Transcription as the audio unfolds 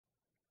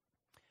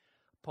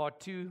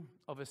part 2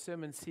 of a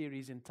sermon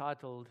series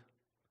entitled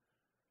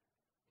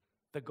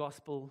The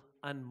Gospel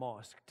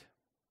Unmasked.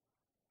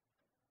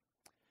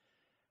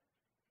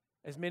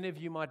 As many of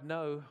you might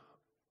know,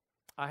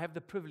 I have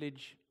the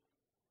privilege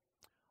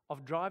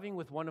of driving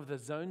with one of the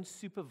zone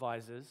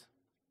supervisors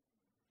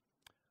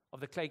of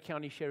the Clay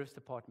County Sheriff's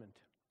Department.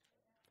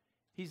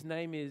 His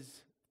name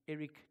is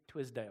Eric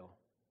Twisdale.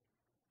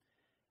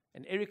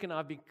 And Eric and I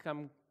have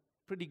become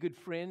pretty good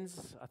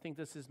friends. I think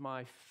this is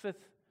my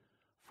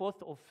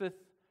fourth or fifth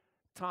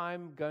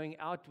time going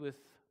out with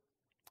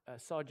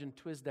Sergeant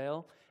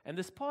Twisdale. And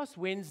this past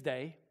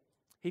Wednesday,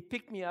 he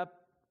picked me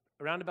up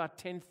around about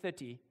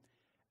 10:30,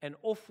 and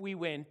off we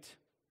went,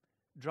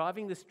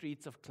 driving the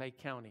streets of Clay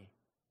County.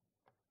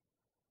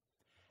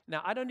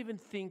 Now, I don't even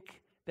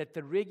think that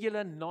the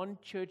regular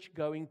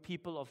non-church-going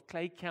people of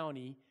Clay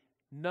County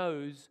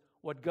knows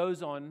what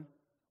goes on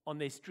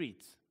their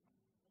streets.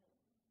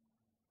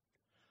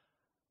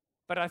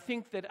 But I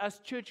think that us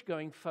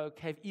church-going folk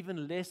have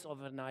even less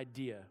of an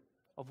idea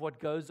of what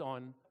goes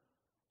on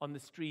the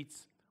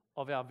streets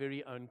of our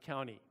very own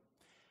county.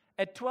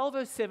 At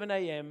 12:07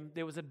 a.m.,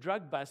 there was a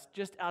drug bust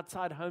just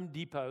outside Home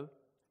Depot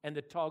and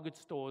the Target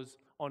stores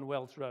on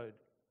Wells Road.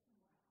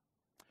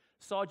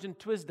 Sergeant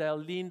Twisdale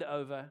leaned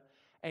over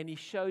and he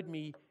showed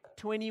me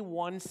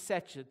 21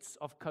 sachets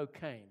of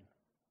cocaine.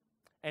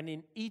 And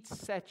in each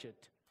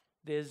sachet,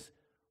 there's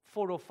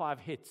 4 or 5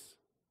 hits.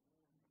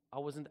 I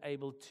wasn't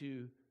able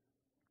to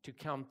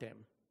count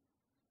them.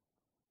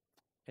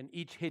 And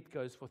each hit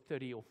goes for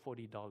 $30 or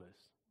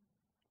 $40.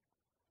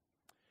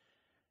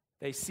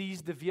 They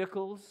seized the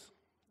vehicles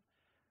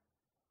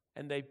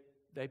and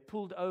they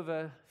pulled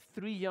over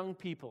 3 young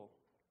people,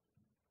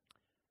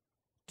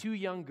 2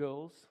 young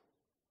girls,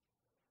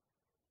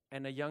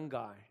 and a young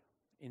guy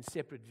in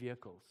separate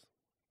vehicles.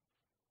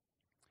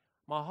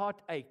 My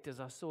heart ached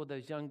as I saw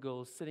those young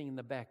girls sitting in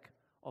the back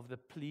of the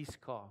police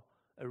car,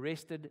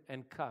 arrested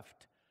and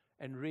cuffed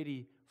and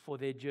ready for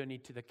their journey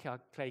to the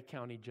Clay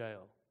County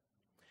Jail.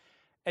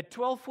 At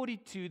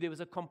 12:42, there was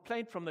a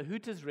complaint from the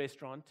Hooters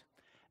restaurant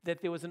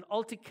that there was an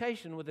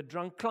altercation with a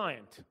drunk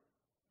client.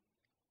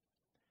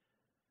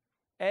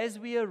 As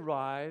we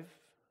arrive,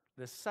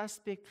 the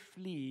suspect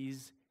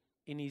flees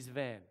in his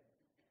van.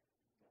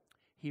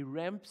 He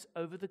ramps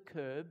over the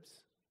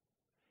curbs,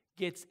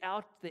 gets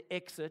out the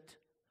exit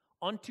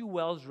onto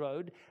Wells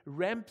Road,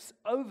 ramps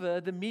over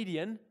the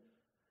median,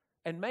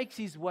 and makes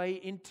his way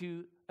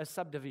into a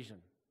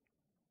subdivision.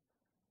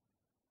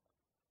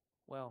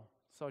 Well,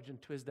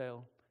 Sergeant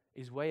Twisdale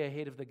is way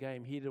ahead of the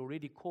game. He had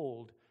already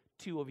called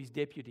 2 of his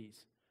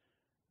deputies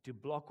to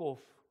block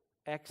off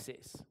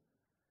access,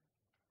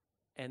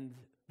 and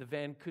the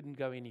van couldn't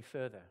go any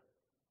further.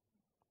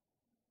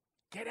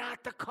 "Get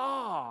out the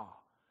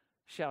car!"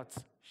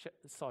 shouts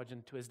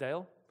Sergeant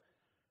Twisdale.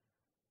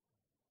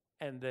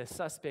 And the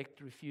suspect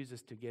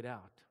refuses to get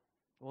out.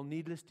 Well,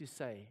 needless to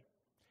say,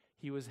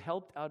 he was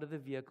helped out of the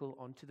vehicle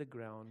onto the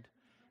ground,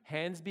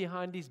 hands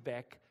behind his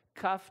back,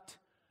 cuffed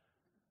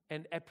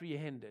and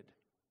apprehended.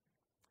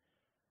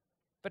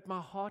 But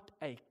my heart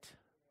ached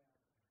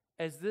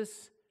as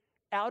this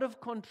out of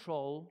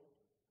control,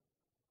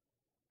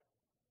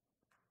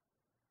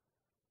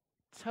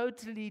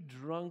 totally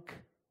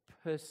drunk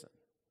person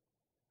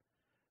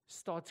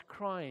starts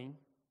crying,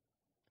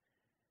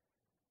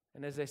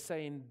 and as they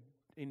say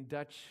in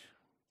Dutch,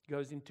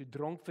 goes into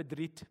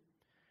dronkverdriet,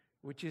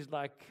 which is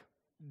like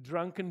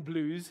drunken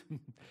blues,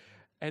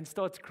 and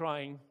starts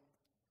crying,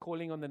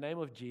 calling on the name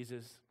of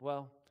Jesus.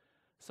 Well,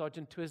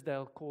 Sergeant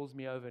Twisdale calls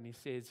me over and he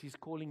says, "He's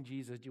calling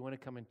Jesus. Do you want to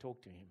come and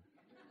talk to him?"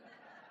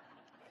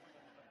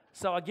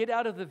 So I get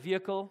out of the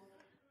vehicle,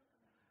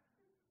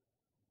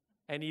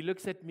 and he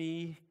looks at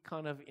me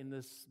kind of in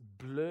this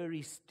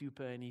blurry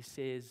stupor, and he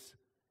says,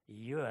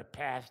 "You're a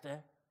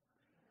pastor?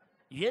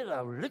 You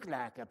don't look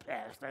like a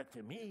pastor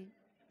to me."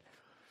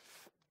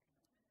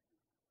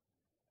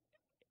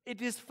 It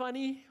is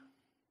funny,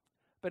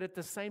 but at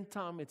the same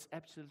time, it's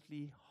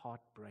absolutely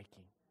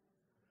heartbreaking.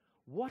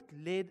 What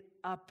led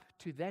up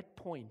to that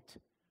point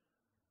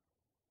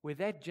where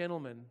that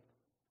gentleman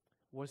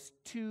was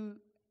too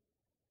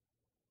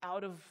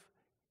out of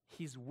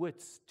his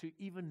wits to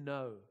even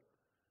know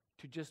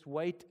to just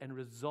wait and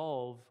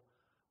resolve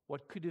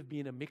what could have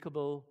been an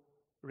amicable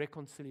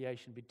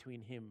reconciliation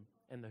between him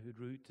and the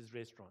Hooters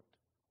restaurant?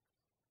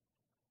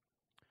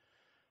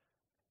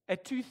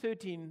 At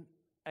 2:13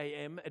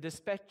 a.m., a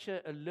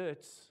dispatcher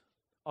alerts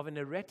of an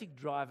erratic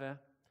driver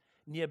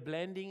near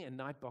Blanding and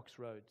Nightbox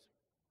roads.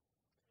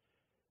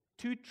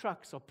 2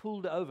 trucks are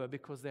pulled over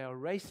because they are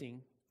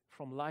racing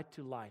from light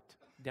to light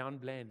down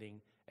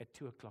Blanding at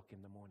 2 o'clock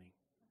in the morning.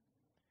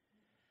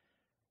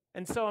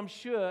 And so I'm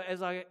sure,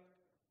 as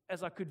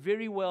I could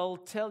very well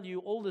tell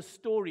you all the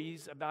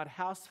stories about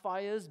house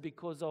fires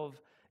because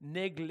of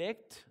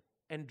neglect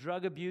and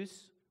drug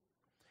abuse,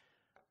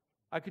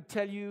 I could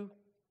tell you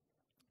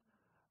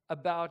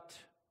about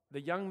the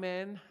young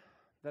man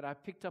that I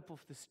picked up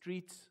off the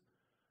streets,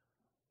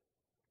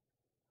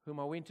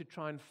 whom I went to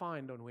try and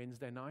find on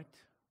Wednesday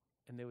night,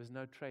 and there was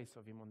no trace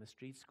of him on the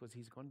streets because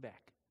he's gone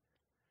back.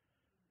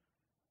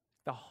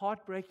 the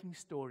heartbreaking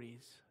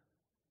stories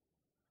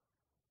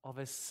of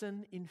a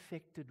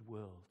sin-infected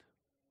world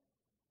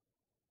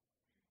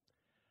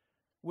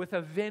with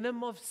a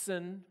venom of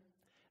sin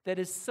that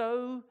is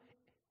so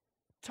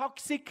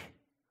toxic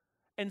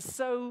and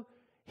so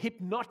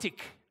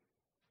hypnotic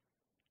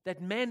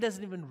that man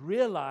doesn't even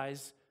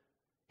realize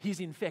he's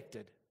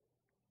infected.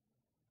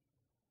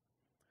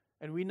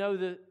 And we know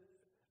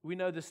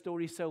the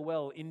story so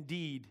well.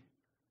 Indeed,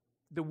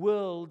 the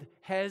world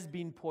has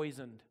been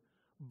poisoned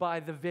by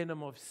the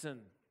venom of sin.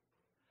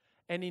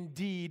 And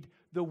indeed,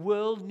 the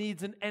world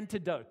needs an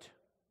antidote,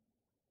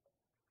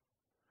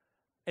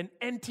 an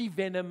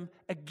anti-venom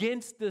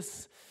against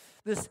this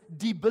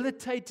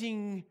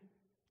debilitating,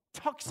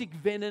 toxic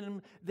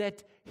venom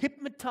that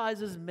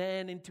hypnotizes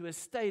man into a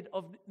state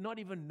of not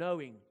even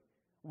knowing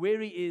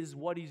where he is,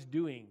 what he's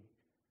doing,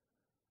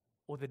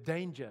 or the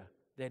danger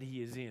that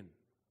he is in.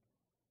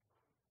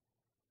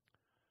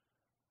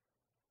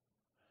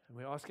 And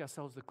we ask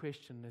ourselves the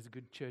question as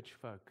good church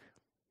folk,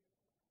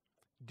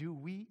 do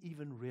we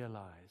even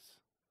realize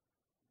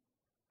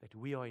that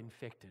we are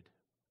infected?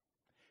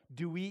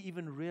 Do we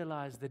even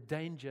realize the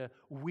danger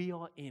we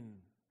are in?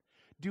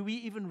 Do we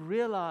even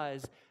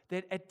realize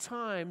that at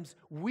times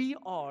we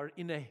are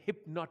in a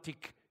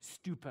hypnotic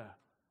stupor,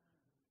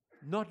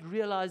 not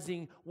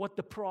realizing what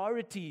the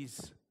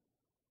priorities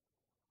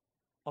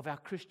of our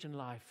Christian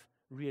life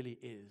really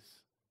is?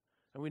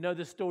 And we know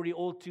the story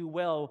all too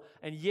well.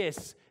 And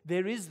yes,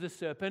 there is the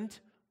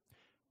serpent.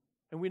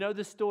 And we know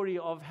the story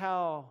of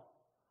how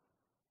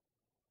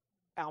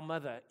our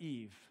mother,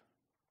 Eve,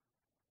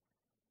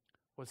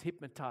 was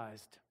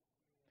hypnotized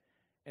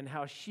and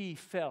how she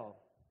fell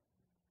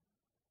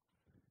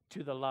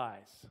to the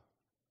lies.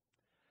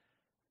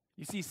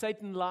 You see,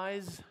 Satan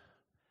lies,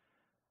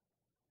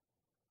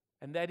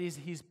 and that is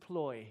his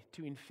ploy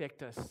to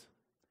infect us.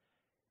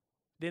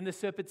 Then the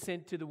serpent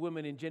said to the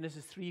woman in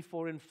Genesis 3,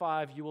 4, and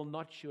 5, "You will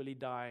not surely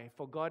die,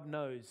 for God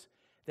knows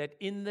that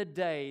in the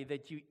day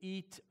that you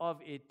eat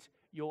of it,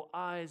 your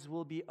eyes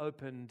will be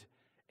opened,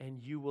 and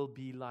you will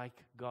be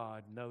like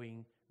God,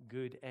 knowing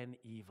good and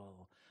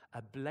evil."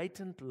 A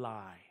blatant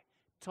lie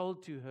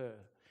told to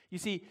her. You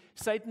see,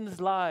 Satan's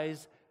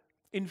lies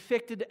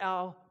infected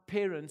our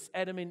parents,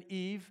 Adam and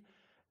Eve,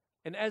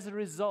 and as a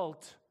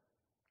result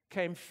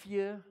came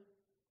fear,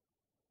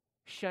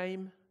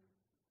 shame,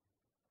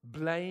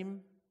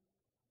 blame,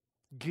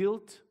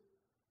 guilt,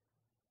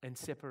 and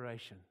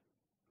separation.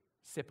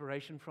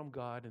 Separation from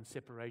God and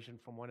separation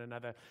from one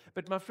another.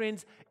 But my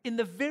friends, in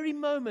the very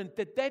moment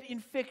that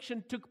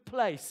infection took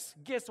place,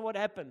 guess what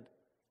happened?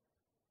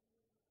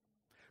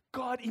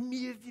 God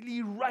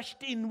immediately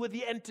rushed in with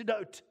the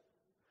antidote.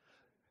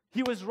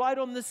 He was right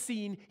on the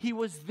scene. He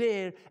was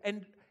there,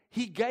 and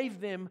He gave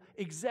them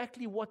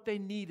exactly what they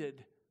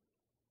needed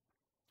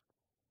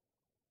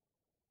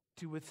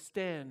to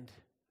withstand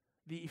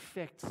the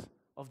effects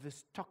of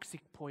this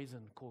toxic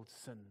poison called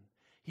sin.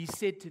 He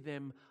said to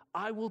them,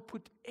 "I will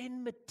put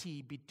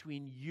enmity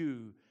between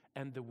you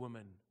and the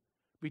woman,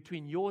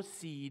 between your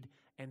seed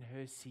and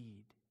her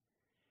seed.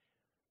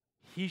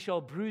 He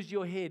shall bruise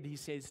your head," he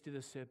says to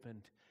the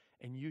serpent,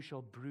 "and you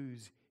shall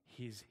bruise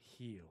his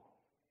heel."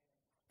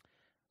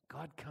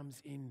 God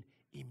comes in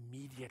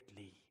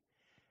immediately,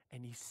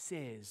 and He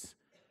says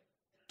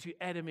to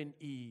Adam and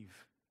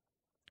Eve,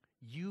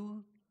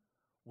 "You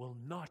will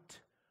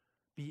not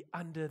be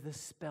under the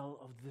spell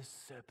of this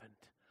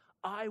serpent.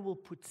 I will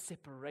put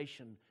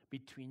separation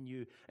between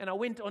you." And I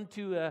went on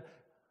to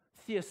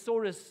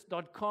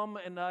thesaurus.com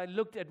and I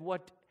looked at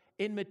what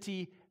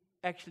enmity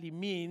actually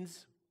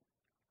means.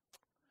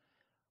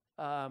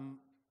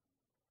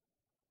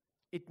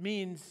 It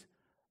means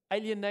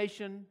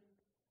alienation,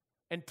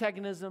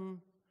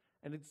 antagonism,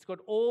 and it's got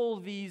all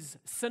these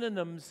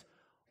synonyms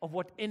of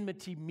what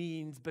enmity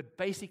means, but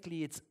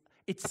basically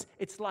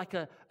it's like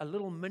a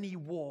little mini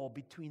war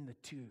between the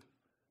two.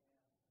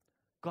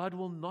 God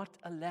will not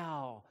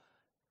allow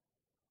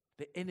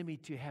the enemy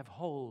to have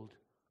hold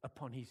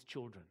upon His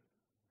children.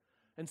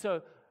 And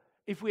so,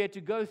 if we had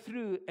to go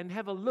through and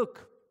have a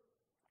look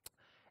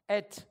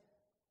at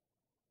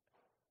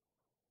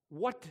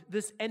what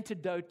this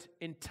antidote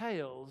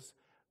entails,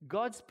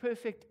 God's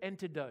perfect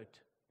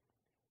antidote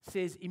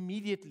says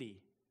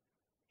immediately,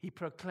 He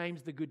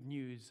proclaims the good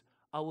news,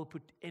 "I will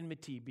put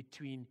enmity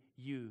between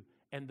you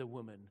and the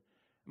woman."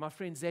 My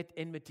friends, that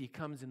enmity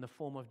comes in the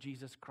form of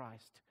Jesus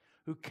Christ,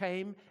 who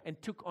came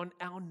and took on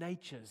our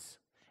natures,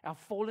 our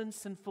fallen,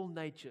 sinful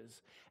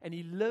natures, and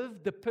He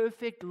lived the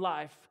perfect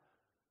life,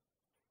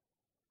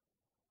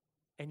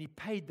 and He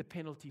paid the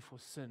penalty for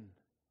sin.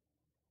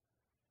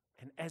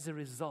 And as a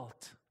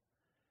result,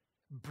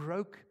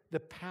 broke the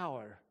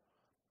power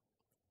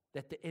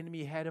that the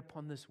enemy had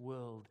upon this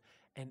world,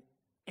 and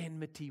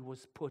enmity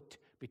was put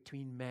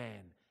between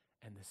man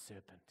and the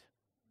serpent.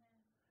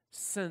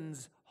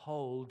 Sin's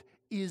hold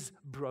is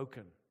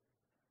broken.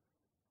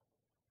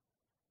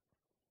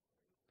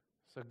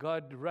 So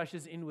God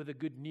rushes in with the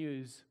good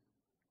news.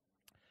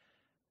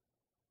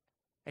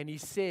 And he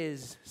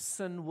says,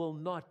 sin will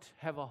not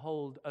have a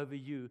hold over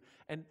you.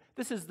 And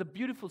this is the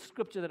beautiful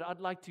scripture that I'd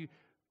like to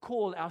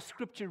call our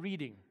scripture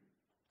reading.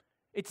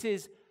 It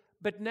says,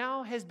 but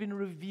now has been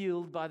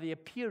revealed by the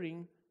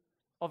appearing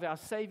of our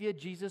Savior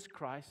Jesus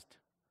Christ,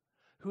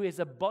 who has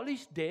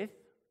abolished death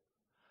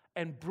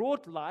and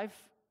brought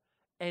life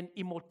and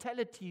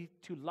immortality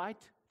to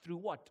light through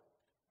what?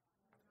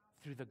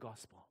 Through the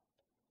gospel.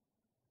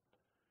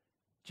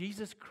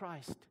 Jesus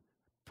Christ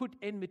put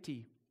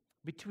enmity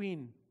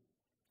between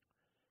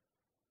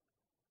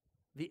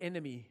the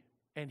enemy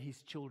and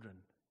his children.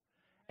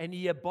 And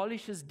he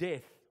abolishes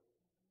death.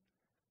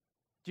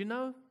 Do you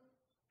know,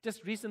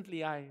 just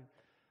recently I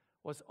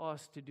was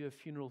asked to do a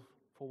funeral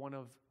for one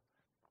of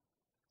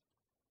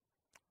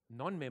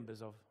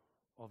non-members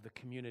of the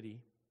community.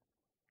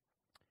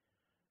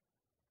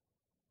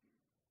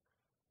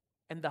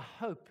 And the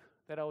hope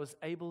that I was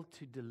able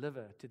to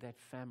deliver to that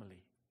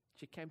family.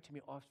 She came to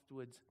me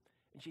afterwards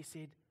and she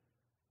said,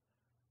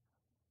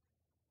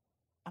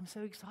 I'm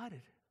so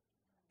excited.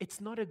 It's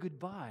not a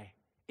goodbye.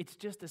 It's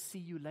just a see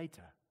you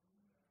later.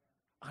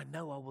 I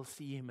know I will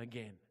see him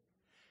again.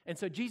 And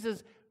so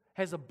Jesus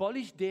has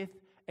abolished death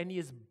and he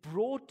has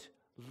brought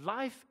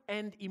life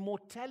and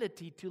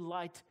immortality to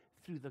light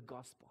through the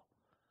gospel.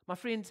 My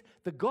friends,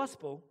 the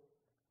gospel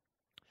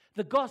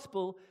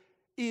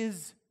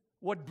is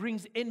what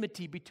brings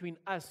enmity between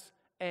us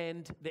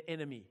and the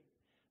enemy.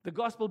 The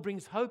gospel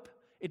brings hope,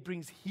 it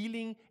brings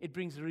healing, it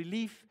brings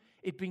relief,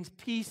 it brings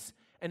peace,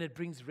 and it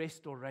brings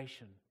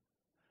restoration.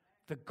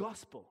 The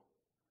gospel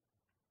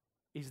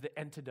is the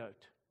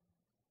antidote.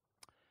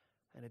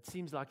 And it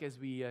seems like as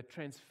we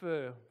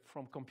transfer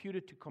from computer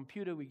to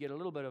computer, we get a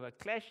little bit of a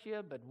clash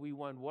here, but we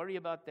won't worry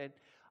about that.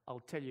 I'll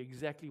tell you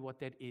exactly what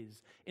that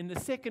is. In the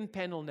second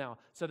panel now,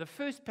 so the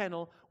first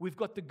panel, we've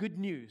got the good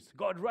news.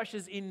 God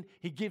rushes in,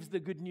 he gives the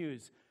good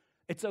news.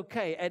 It's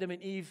okay, Adam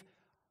and Eve,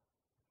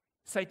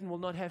 Satan will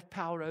not have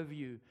power over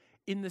you.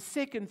 In the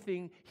second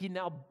thing,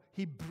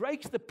 he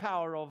breaks the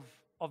power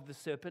of the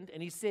serpent,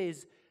 and he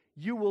says,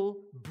 you will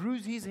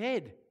bruise his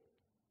head.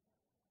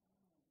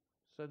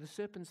 So the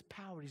serpent's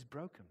power is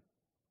broken.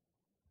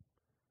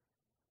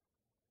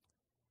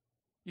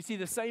 You see,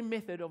 the same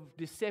method of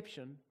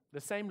deception,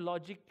 the same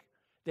logic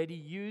that he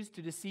used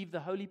to deceive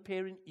the holy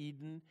pair in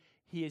Eden,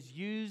 he has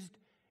used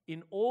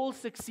in all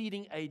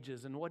succeeding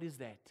ages. And what is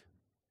that?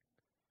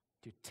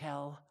 To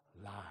tell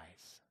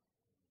lies.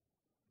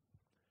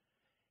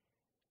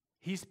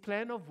 His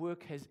plan of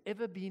work has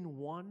ever been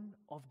one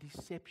of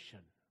deception.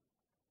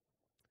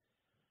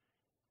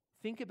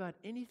 Think about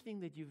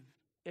anything that you've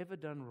ever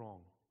done wrong.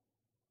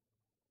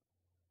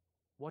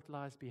 What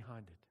lies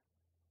behind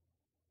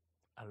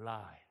it? A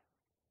lie.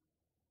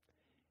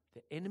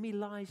 The enemy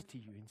lies to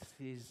you and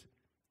says,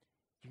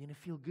 you're going to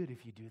feel good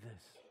if you do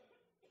this.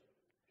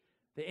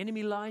 The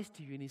enemy lies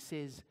to you and he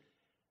says,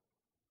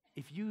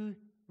 if you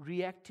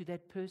react to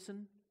that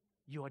person,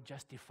 you are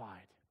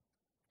justified.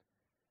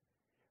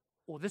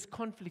 Or this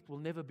conflict will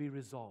never be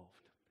resolved.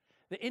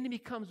 The enemy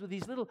comes with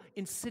these little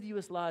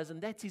insidious lies,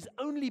 and that's his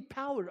only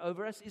power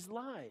over us is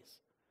lies.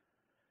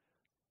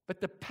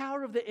 But the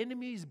power of the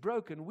enemy is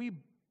broken.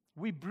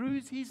 We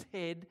bruise his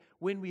head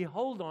when we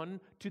hold on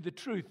to the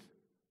truth.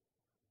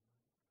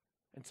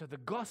 And so the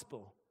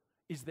gospel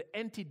is the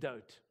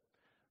antidote.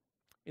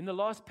 In the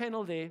last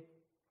panel there,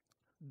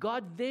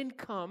 God then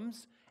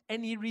comes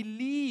and he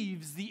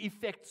relieves the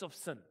effects of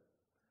sin.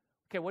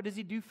 Okay, what does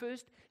he do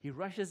first? He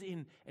rushes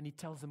in and he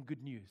tells them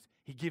good news.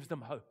 He gives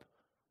them hope.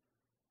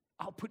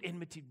 I'll put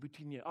enmity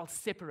between you. I'll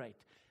separate.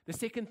 The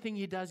second thing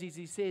he does is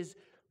he says,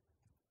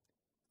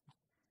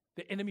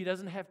 the enemy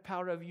doesn't have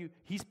power over you.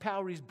 His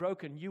power is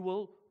broken. You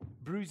will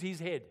bruise his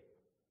head.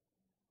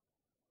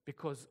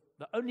 Because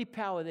the only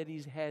power that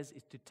he has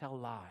is to tell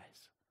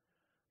lies.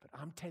 But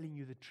I'm telling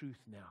you the truth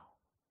now.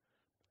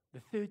 The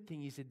third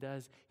thing is it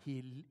does,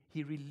 he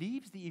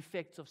relieves the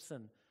effects of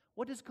sin.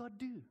 What does God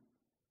do?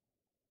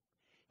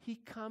 He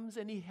comes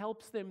and he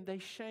helps them. They're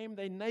shamed,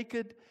 they're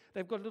naked,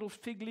 they've got little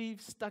fig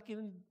leaves stuck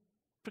in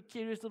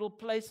precarious little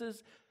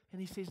places.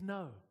 And he says,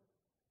 no.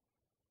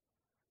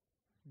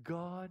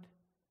 God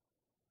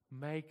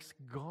makes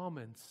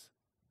garments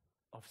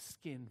of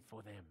skin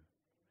for them.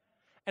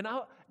 And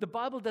the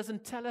Bible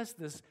doesn't tell us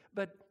this,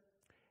 but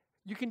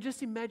you can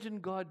just imagine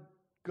God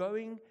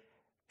going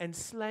and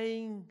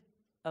slaying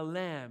a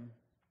lamb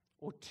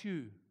or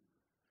two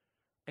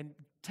and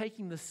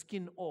taking the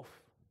skin off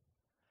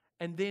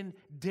and then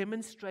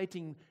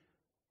demonstrating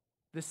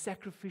the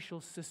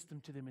sacrificial system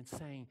to them and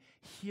saying,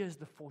 here's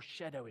the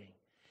foreshadowing.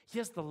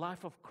 Here's the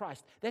life of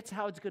Christ. That's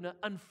how it's going to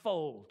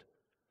unfold.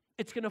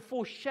 It's going to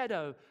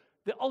foreshadow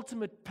the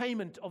ultimate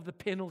payment of the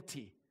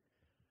penalty.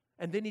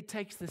 And then he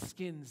takes the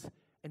skins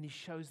and he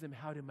shows them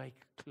how to make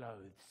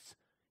clothes.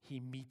 He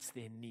meets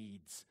their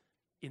needs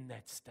in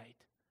that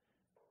state.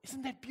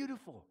 Isn't that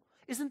beautiful?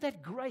 Isn't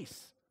that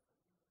grace?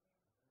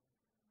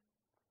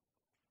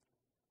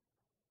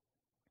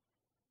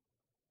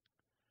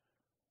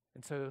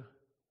 And so,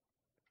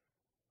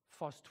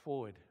 fast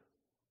forward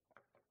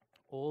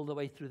all the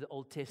way through the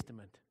Old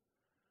Testament.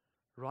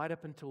 right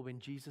up until when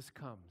Jesus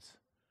comes.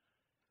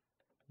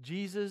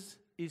 Jesus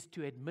is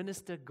to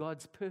administer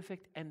God's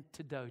perfect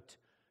antidote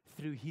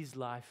through his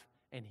life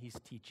and his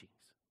teachings.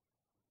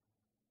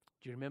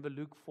 Do you remember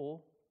Luke 4,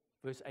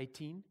 verse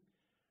 18,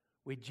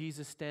 where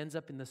Jesus stands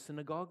up in the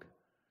synagogue?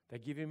 They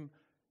give him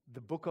the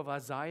book of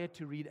Isaiah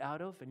to read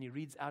out of, and he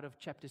reads out of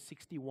chapter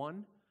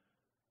 61.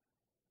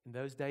 In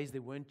those days,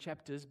 there weren't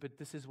chapters, but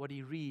this is what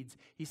he reads.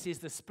 He says,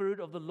 "The Spirit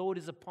of the Lord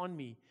is upon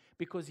me,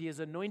 because he has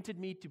anointed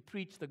me to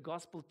preach the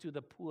gospel to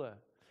the poor.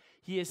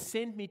 He has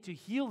sent me to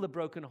heal the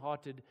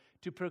brokenhearted,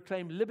 to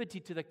proclaim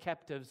liberty to the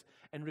captives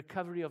and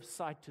recovery of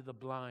sight to the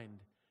blind,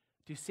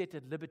 to set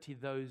at liberty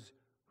those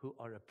who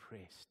are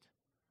oppressed."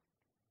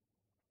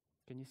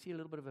 Can you see a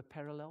little bit of a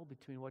parallel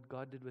between what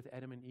God did with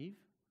Adam and Eve?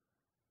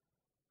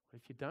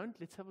 If you don't,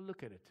 let's have a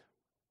look at it.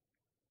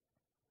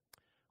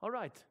 All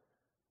right.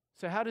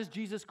 So how does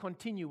Jesus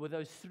continue with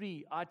those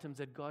three items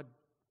that God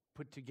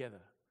put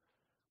together?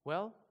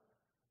 Well,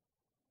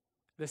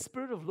 the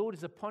Spirit of the Lord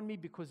is upon me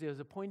because he has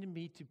appointed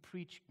me to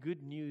preach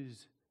good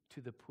news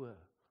to the poor.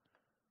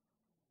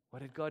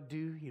 What did God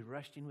do? He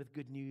rushed in with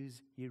good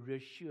news. He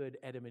reassured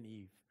Adam and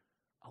Eve,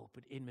 "I will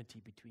put enmity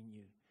between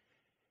you."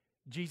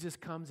 Jesus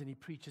comes and he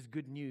preaches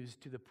good news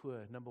to the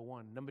poor, number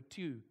one. Number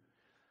two,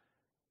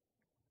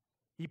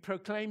 he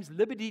proclaims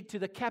liberty to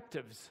the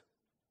captives.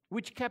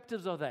 Which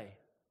captives are they?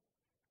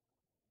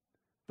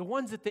 The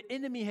ones that the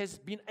enemy has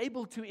been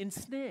able to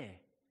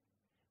ensnare.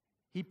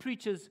 He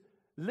preaches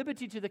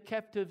liberty to the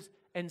captives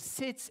and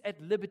sets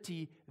at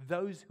liberty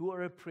those who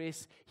are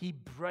oppressed. He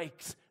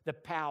breaks the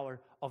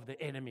power of the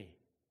enemy.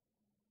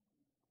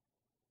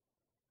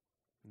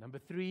 Number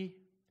three,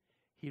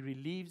 he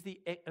relieves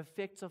the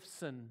effects of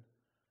sin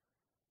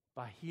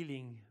by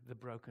healing the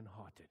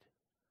brokenhearted.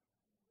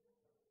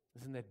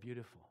 Isn't that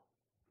beautiful?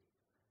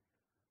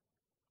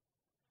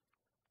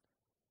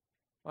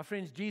 My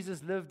friends,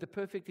 Jesus lived a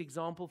perfect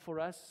example for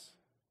us.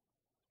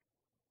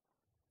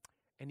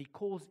 And he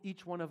calls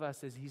each one of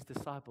us as his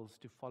disciples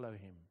to follow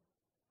him.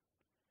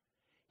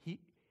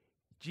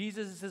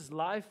 Jesus'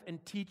 life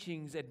and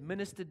teachings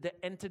administered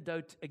the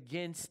antidote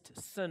against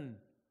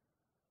sin,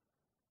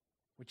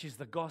 which is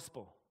the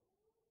gospel.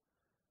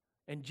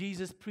 And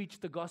Jesus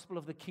preached the gospel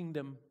of the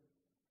kingdom.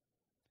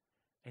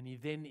 And he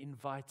then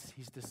invites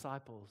his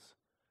disciples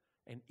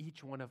and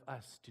each one of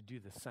us to do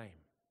the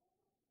same.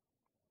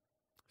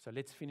 So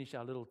let's finish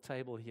our little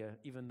table here,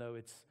 even though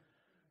it's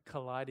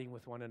colliding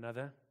with one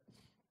another.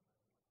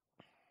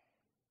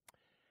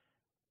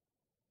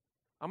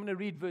 I'm going to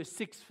read verse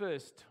 6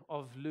 first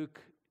of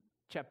Luke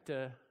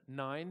chapter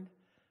 9,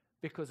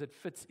 because it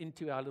fits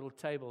into our little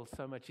table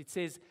so much. It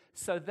says,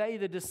 "So they,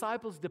 the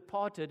disciples,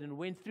 departed and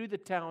went through the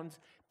towns,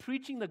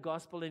 preaching the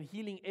gospel and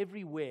healing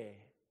everywhere.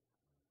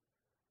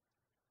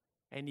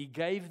 And he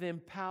gave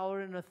them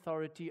power and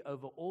authority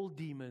over all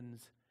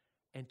demons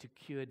and to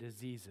cure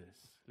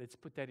diseases." Let's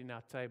put that in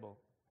our table.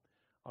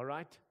 All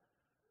right?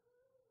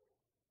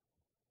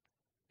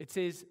 It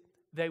says,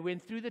 they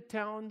went through the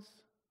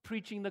towns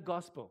preaching the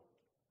gospel.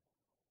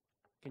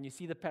 Can you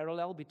see the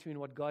parallel between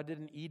what God did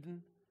in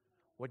Eden,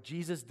 what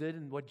Jesus did,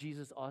 and what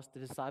Jesus asked the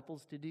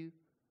disciples to do?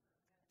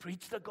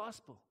 Preach the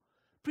gospel.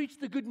 Preach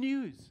the good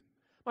news.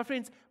 My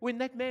friends, when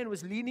that man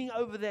was leaning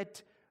over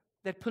that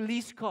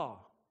police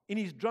car in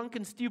his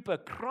drunken stupor,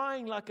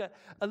 crying like a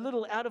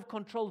little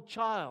out-of-control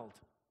child,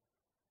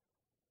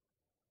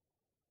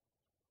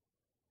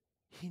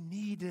 he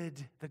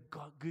needed the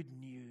good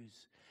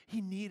news.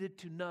 He needed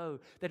to know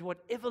that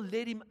whatever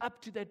led him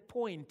up to that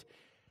point,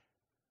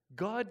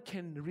 God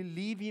can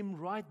relieve him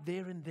right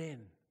there and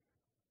then.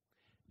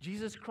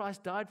 Jesus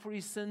Christ died for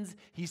his sins.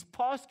 His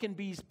past can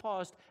be his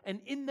past.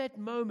 And in that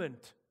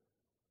moment,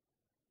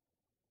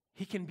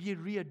 he can be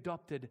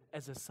readopted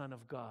as a son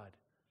of God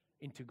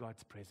into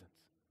God's presence.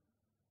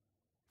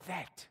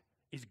 That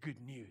is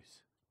good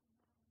news.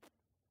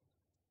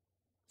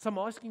 So I'm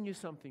asking you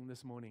something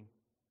this morning.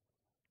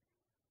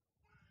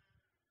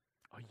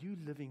 Are you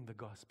living the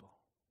gospel?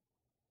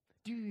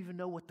 Do you even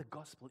know what the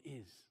gospel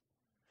is?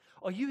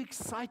 Are you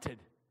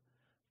excited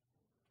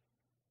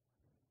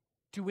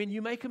to when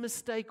you make a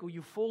mistake or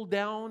you fall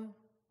down?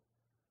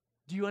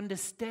 Do you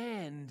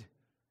understand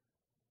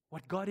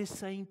what God is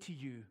saying to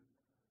you?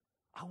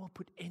 I will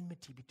put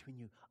enmity between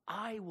you.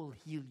 I will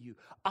heal you.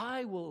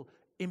 I will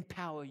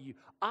empower you.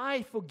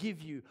 I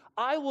forgive you.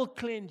 I will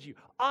cleanse you.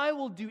 I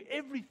will do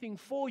everything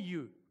for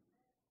you.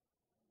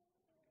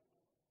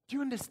 Do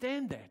you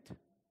understand that?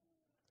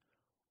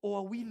 Or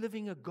are we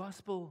living a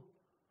gospel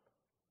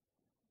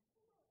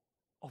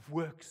of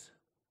works,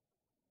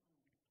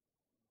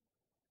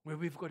 where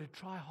we've got to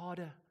try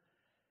harder,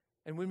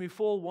 and when we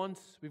fall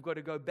once, we've got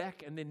to go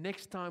back, and then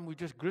next time we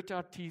just grit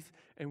our teeth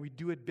and we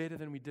do it better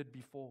than we did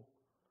before?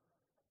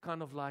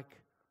 Kind of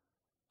like,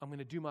 I'm going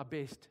to do my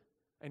best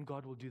and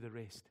God will do the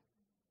rest.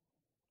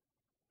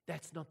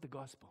 That's not the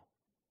gospel.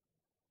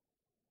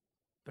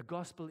 The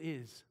gospel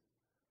is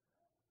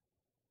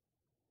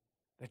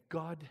that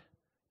God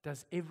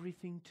does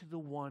everything to the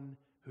one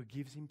who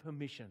gives him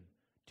permission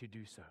to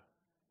do so.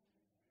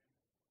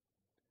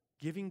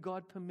 Giving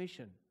God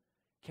permission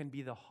can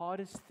be the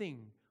hardest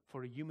thing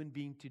for a human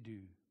being to do.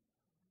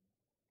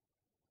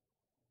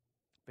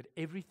 But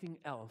everything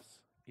else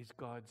is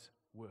God's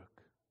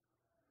work.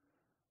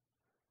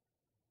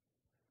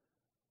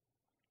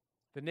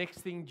 The next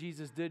thing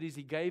Jesus did is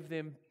He gave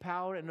them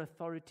power and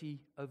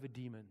authority over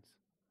demons.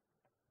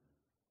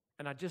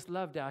 And I just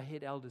loved our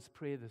head elder's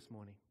prayer this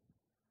morning.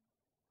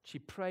 She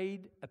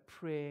prayed a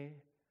prayer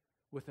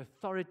with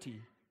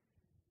authority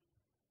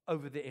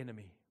over the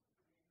enemy.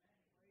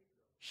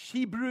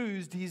 She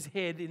bruised his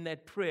head in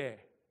that prayer.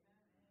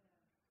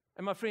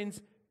 And my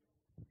friends,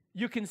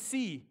 you can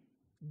see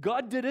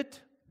God did it.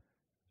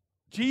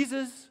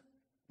 Jesus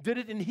did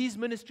it in His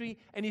ministry,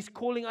 and He's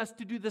calling us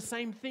to do the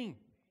same thing.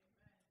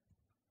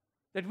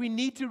 That we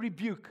need to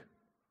rebuke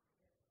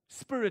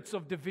spirits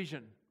of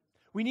division.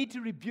 We need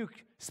to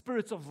rebuke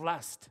spirits of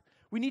lust.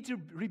 We need to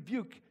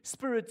rebuke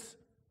spirits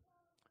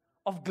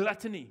of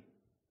gluttony.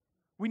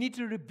 We need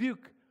to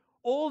rebuke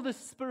all the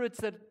spirits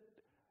that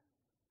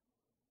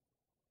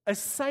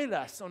assail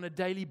us on a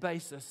daily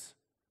basis.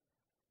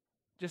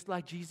 Just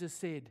like Jesus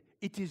said,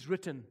 it is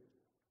written,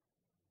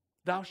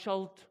 thou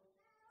shalt,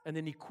 and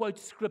then He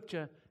quotes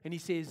scripture and He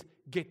says,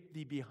 get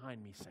thee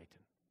behind me, Satan.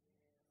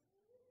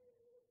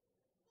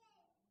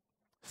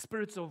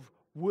 Spirits of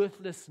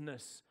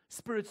worthlessness,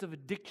 spirits of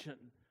addiction,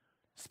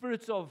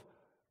 spirits of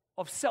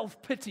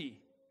self-pity.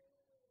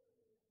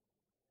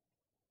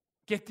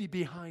 Get thee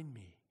behind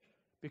me.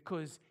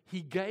 Because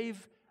He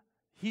gave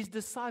His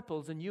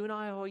disciples, and you and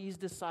I are His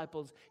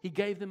disciples, He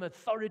gave them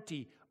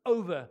authority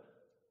over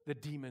the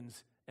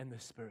demons and the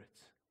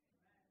spirits.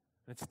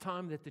 And it's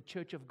time that the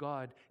church of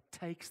God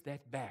takes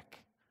that back.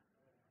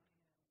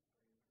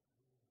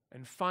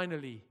 And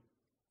finally,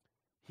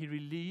 He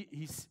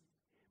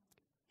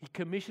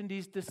commissioned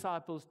His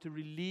disciples to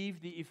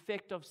relieve the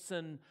effect of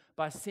sin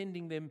by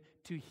sending them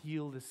to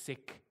heal the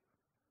sick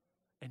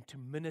and to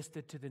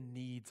minister to the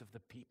needs of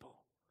the people.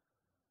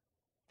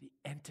 The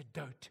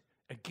antidote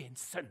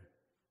against sin.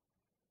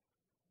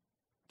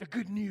 The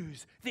good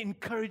news, the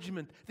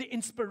encouragement, the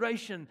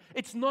inspiration.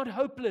 It's not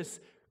hopeless.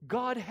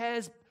 God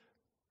has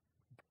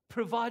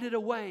provided a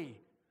way.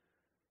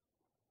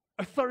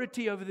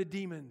 Authority over the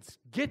demons.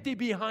 Get thee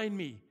behind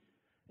me.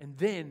 And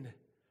then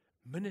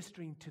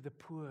ministering to the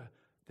poor,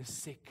 the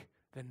sick,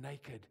 the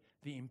naked,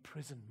 the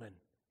imprisoned men.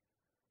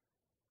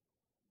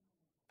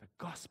 The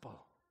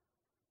gospel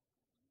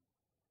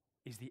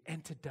is the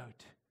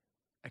antidote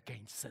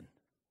against sin.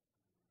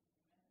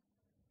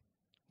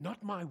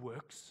 Not my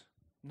works,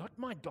 not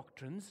my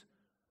doctrines,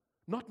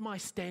 not my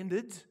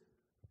standards,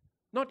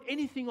 not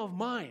anything of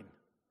mine.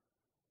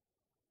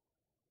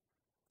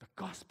 The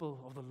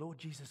gospel of the Lord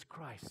Jesus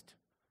Christ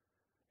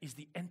is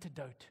the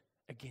antidote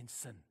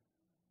against sin.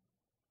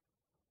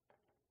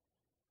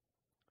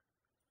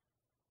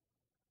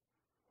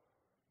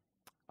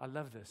 I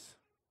love this.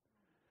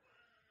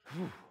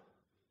 Whew.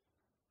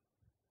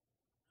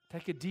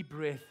 Take a deep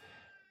breath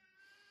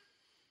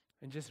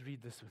and just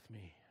read this with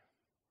me.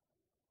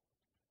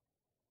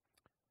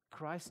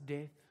 Christ's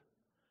death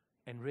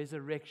and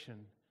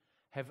resurrection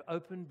have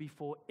opened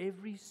before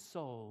every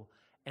soul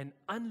an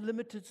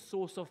unlimited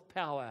source of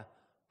power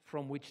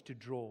from which to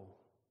draw.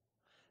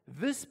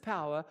 This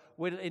power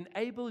will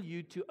enable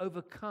you to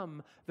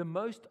overcome the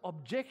most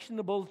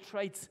objectionable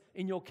traits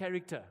in your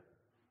character.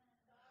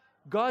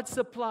 God's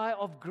supply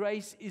of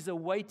grace is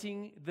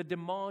awaiting the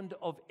demand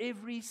of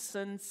every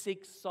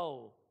sin-sick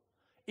soul.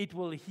 It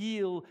will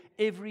heal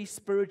every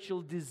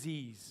spiritual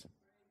disease.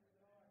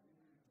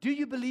 Do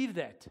you believe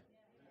that?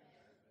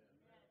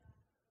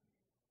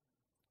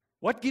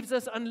 What gives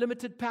us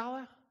unlimited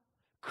power?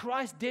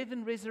 Christ's death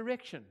and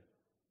resurrection.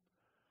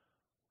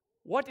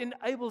 What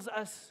enables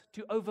us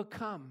to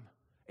overcome?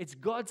 It's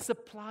God's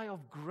supply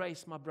of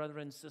grace, my brother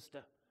and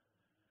sister.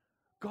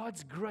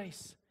 God's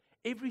grace.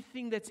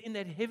 Everything that's in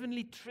that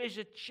heavenly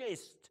treasure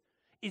chest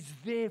is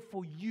there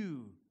for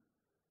you.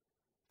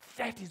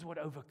 That is what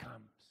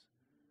overcomes.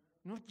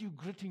 Not you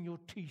gritting your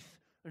teeth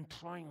and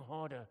trying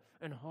harder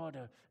and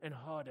harder and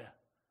harder.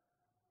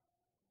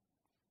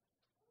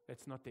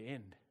 That's not the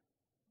end.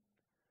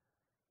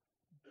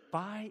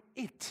 By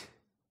it,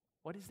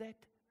 what is that?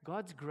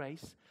 God's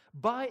grace.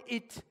 By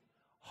it,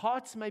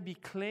 hearts may be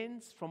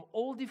cleansed from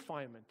all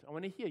defilement. I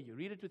want to hear you.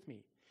 Read it with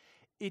me.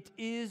 It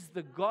is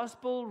the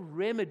gospel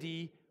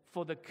remedy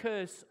for the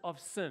curse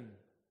of sin.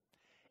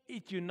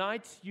 It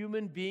unites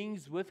human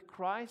beings with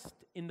Christ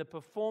in the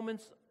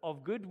performance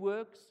of good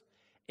works,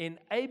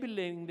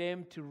 enabling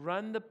them to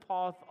run the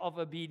path of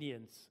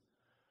obedience,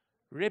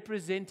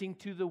 representing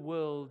to the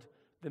world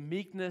the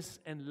meekness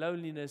and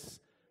lowliness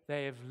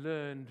they have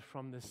learned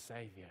from the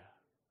Savior.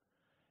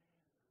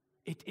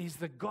 It is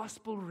the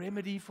gospel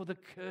remedy for the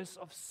curse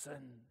of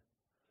sin.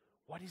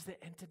 What is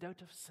the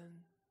antidote of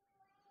sin?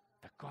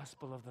 The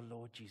gospel of the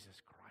Lord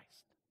Jesus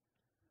Christ.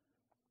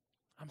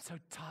 I'm so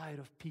tired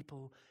of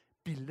people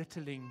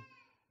belittling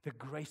the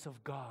grace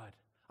of God.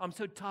 I'm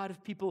so tired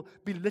of people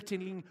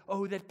belittling,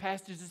 oh, that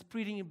pastor is just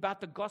preaching about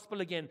the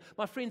gospel again.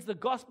 My friends, the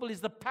gospel is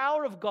the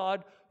power of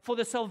God for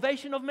the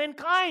salvation of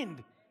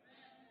mankind.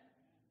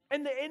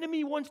 And the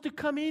enemy wants to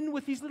come in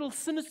with his little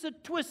sinister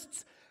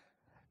twists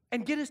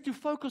and get us to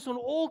focus on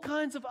all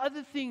kinds of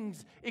other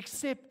things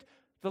except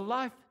the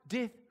life,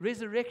 death,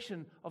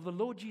 resurrection of the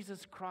Lord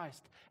Jesus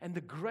Christ and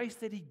the grace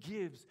that He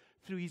gives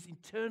through His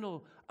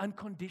eternal,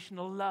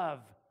 unconditional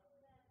love.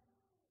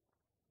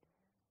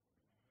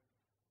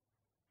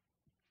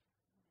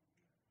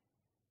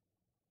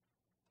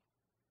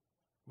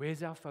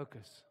 Where's our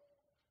focus?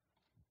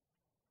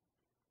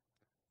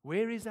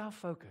 Where is our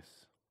focus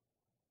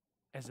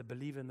as a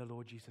believer in the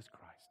Lord Jesus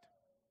Christ?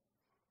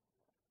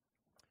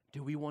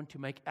 Do we want to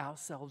make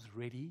ourselves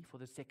ready for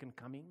the second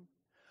coming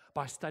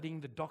by studying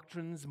the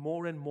doctrines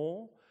more and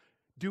more?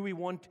 Do we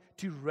want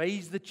to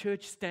raise the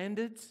church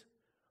standards?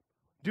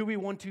 Do we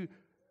want to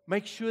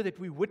make sure that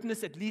we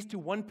witness at least to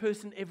one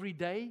person every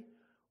day?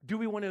 Do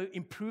we want to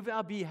improve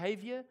our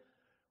behavior?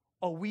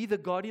 Are we the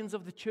guardians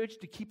of the church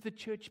to keep the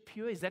church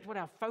pure? Is that what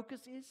our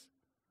focus is?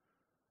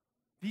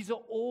 These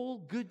are all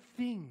good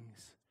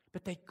things,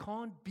 but they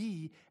can't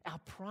be our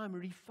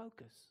primary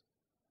focus.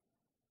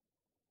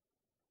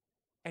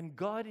 And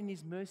God in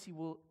His mercy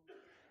will,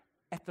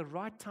 at the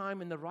right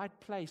time, in the right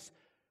place,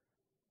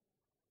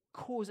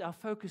 cause our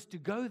focus to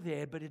go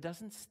there, but it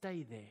doesn't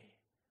stay there.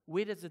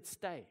 Where does it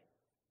stay?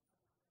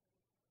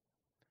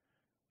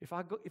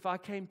 If I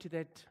came to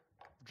that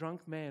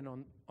drunk man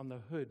on the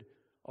hood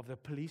of the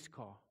police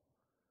car,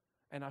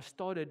 and I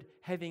started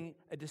having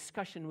a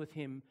discussion with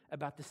him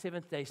about the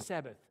seventh-day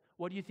Sabbath,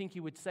 what do you think he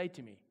would say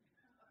to me?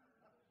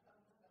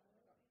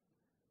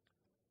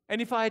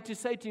 And if I had to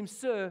say to him,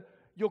 "Sir,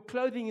 your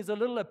clothing is a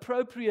little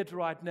appropriate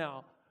right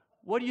now,"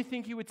 what do you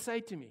think he would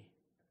say to me?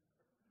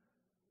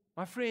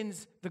 My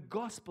friends, the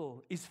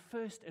gospel is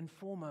first and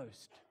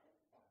foremost.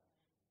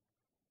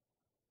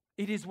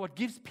 It is what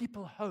gives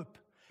people hope.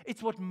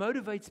 It's what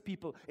motivates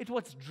people. It's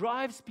what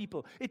drives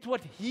people. It's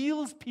what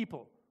heals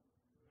people.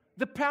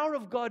 The power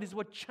of God is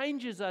what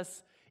changes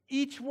us,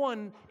 each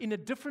one in a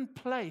different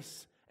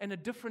place and a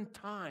different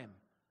time.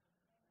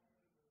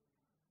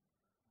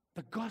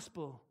 The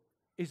gospel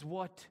is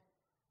what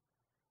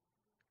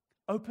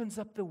opens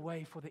up the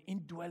way for the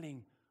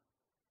indwelling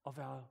of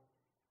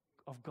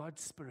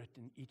God's Spirit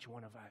in each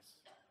one of us.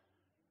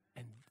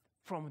 And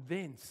from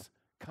thence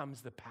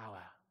comes the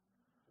power.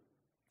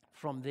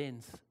 From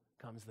thence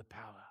comes the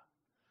power.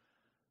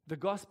 The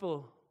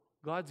gospel,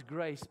 God's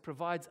grace,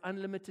 provides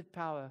unlimited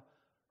power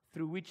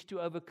through which to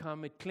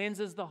overcome. It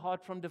cleanses the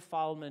heart from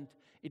defilement.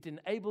 It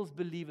enables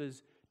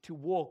believers to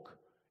walk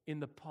in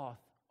the path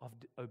of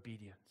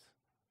obedience.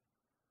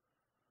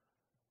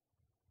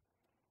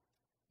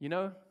 You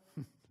know,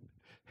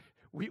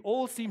 we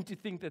all seem to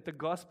think that the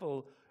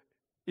gospel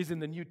is in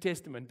the New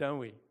Testament, don't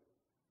we?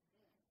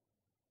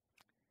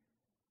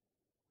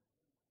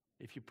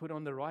 If you put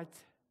on the right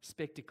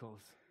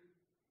spectacles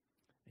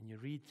and you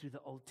read through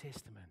the Old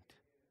Testament,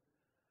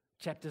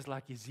 chapters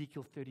like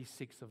Ezekiel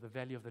 36 of the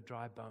valley of the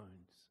dry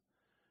bones,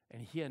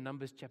 and here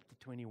Numbers chapter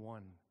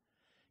 21,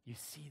 you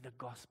see the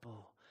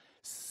gospel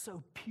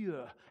so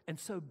pure and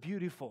so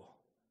beautiful.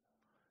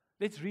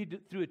 Let's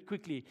read through it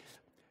quickly.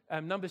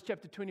 Numbers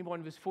chapter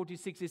 21 verse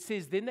 46, it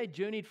says, "Then they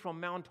journeyed from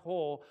Mount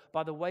Hor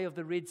by the way of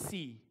the Red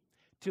Sea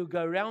to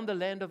go around the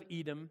land of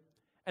Edom,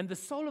 and the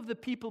soul of the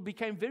people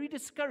became very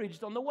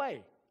discouraged on the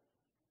way.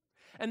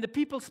 And the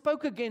people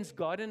spoke against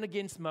God and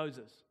against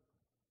Moses.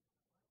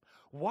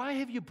 'Why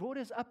have you brought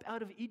us up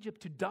out of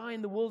Egypt to die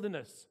in the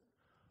wilderness?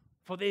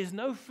 For there is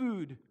no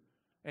food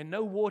and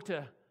no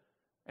water,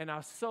 and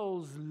our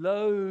souls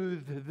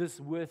loathe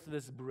this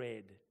worthless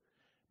bread.'"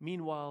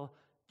 Meanwhile,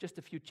 just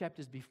a few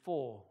chapters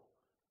before,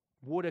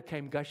 water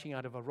came gushing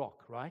out of a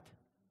rock, right?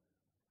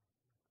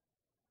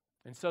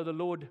 And so the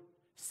Lord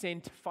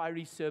sent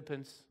fiery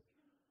serpents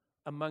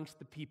amongst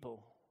the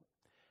people.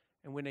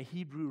 And when a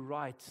Hebrew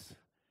writes,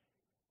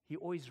 he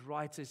always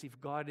writes as if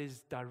God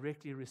is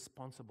directly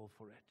responsible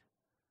for it.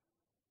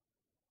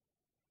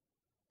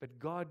 But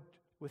God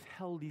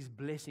withheld His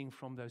blessing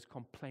from those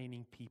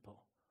complaining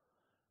people.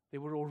 There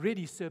were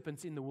already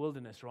serpents in the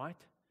wilderness,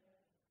 right?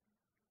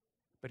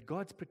 But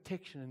God's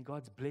protection and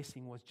God's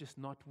blessing was just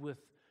not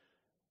with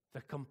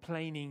the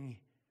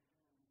complaining,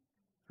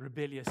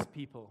 rebellious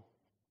people.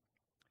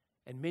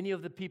 And many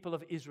of the people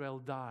of Israel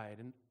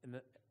died,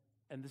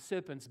 and the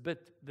serpents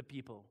bit the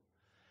people.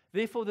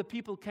 Therefore the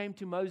people came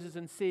to Moses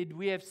and said,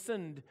 "We have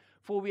sinned,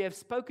 for we have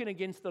spoken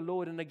against the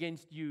Lord and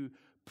against you.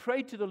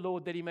 Pray to the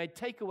Lord that He may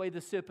take away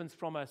the serpents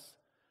from us."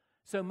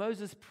 So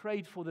Moses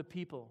prayed for the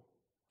people.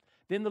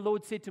 Then the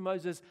Lord said to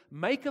Moses,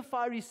 "Make a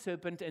fiery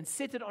serpent and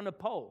set it on a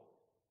pole.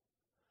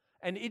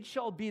 And it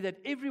shall be that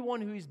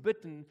everyone who is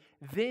bitten,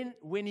 then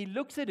when he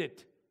looks at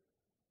it,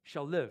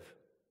 shall live."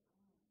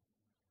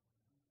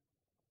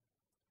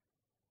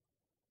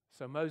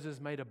 So Moses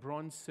made a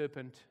bronze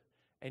serpent,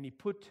 and he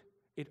put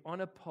it on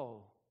a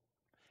pole.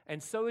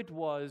 And so it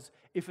was,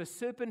 if a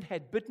serpent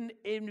had bitten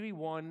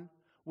anyone,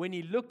 when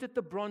he looked at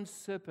the bronze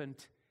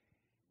serpent,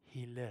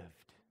 he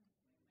lived.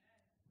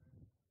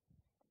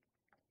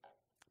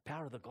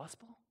 Power of the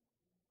gospel.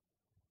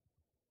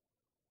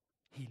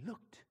 He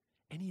looked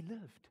and he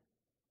lived.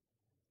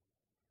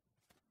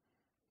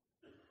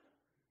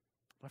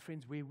 My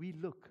friends, where we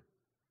look,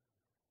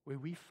 where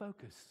we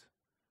focus,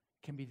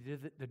 can be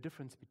the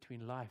difference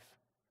between life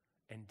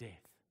and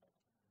death.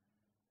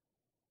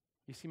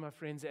 You see, my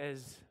friends,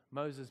 as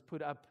Moses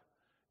put up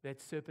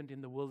that serpent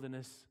in the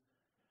wilderness,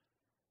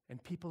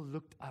 and people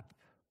looked up,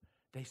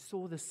 they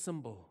saw the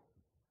symbol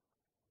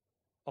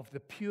of the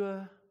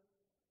pure,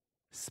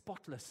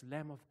 spotless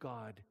Lamb of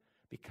God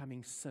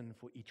becoming sin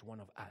for each one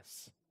of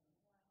us.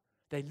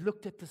 They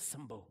looked at the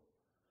symbol.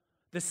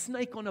 The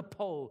snake on a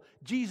pole,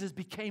 Jesus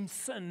became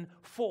sin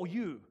for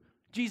you.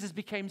 Jesus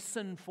became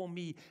sin for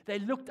me. They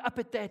looked up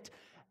at that,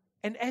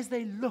 and as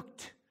they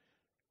looked,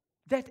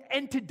 that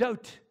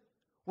antidote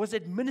was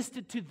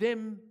administered to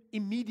them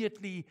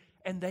immediately,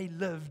 and they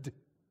lived.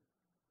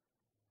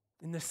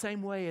 In the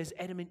same way as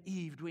Adam and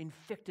Eve were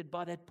infected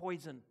by that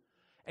poison,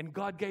 and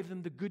God gave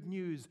them the good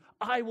news,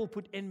 I will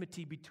put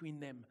enmity between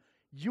them.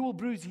 You will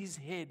bruise his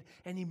head,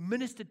 and he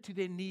ministered to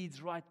their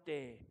needs right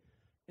there.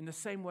 In the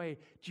same way,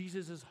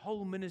 Jesus'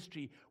 whole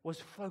ministry was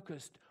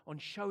focused on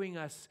showing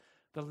us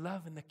the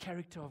love and the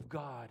character of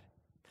God.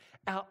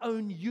 Our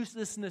own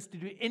uselessness to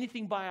do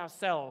anything by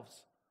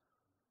ourselves,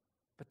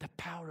 but the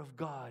power of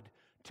God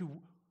to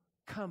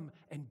come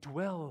and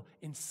dwell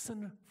in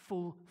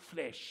sinful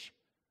flesh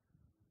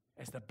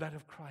as the blood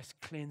of Christ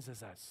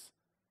cleanses us.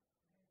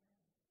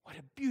 What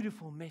a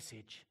beautiful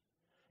message.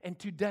 And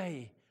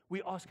today,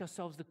 we ask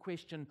ourselves the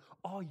question,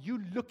 are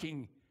you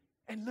looking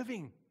and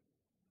living?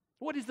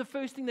 What is the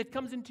first thing that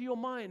comes into your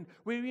mind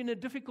when you're in a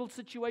difficult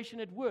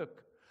situation at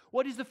work?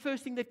 What is the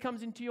first thing that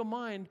comes into your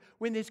mind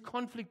when there's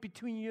conflict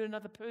between you and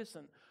another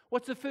person?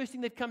 What's the first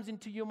thing that comes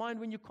into your mind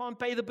when you can't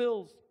pay the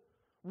bills?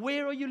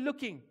 Where are you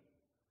looking?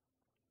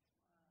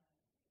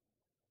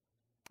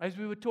 As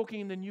we were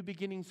talking in the New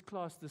Beginnings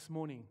class this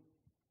morning,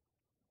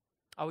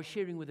 I was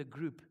sharing with a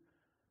group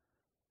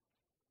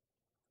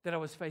that I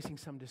was facing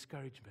some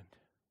discouragement.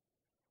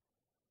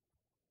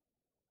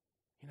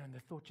 And the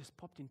thought just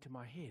popped into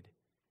my head.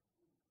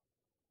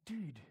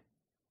 Dude,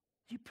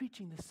 you're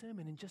preaching the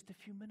sermon in just a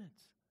few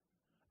minutes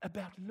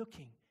about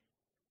looking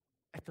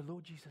at the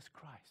Lord Jesus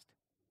Christ.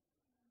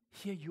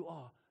 Here you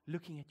are,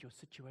 looking at your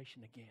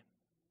situation again.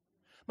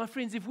 My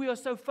friends, if we are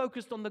so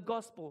focused on the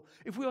gospel,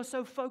 if we are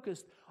so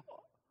focused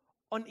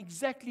on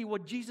exactly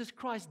what Jesus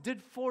Christ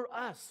did for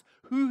us,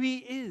 who he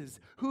is,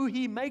 who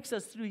he makes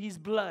us through his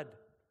blood,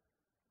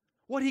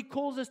 what he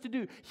calls us to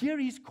do, here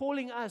he's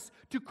calling us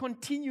to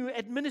continue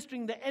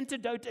administering the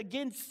antidote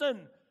against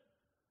sin.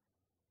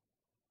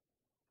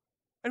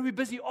 And we're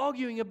busy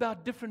arguing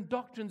about different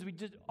doctrines. We're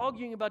just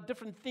arguing about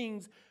different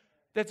things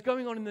that's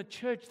going on in the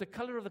church, the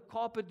color of the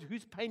carpet,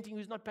 who's painting,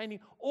 who's not painting,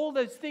 all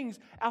those things.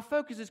 Our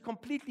focus is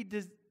completely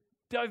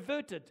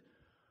diverted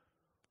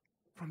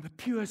from the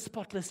pure,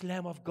 spotless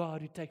Lamb of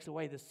God who takes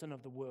away the sin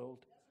of the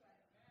world.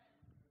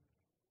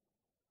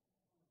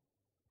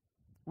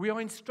 We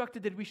are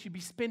instructed that we should be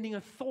spending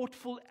a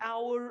thoughtful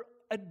hour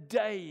a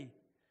day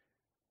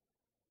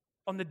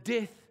on the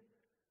death,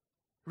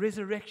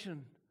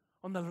 resurrection,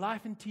 on the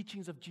life and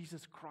teachings of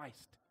Jesus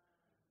Christ.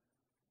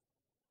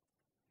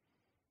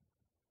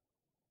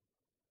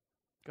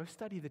 Go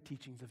study the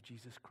teachings of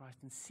Jesus Christ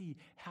and see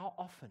how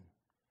often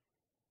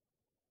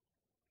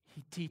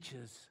he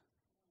teaches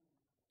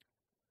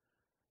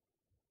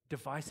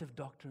divisive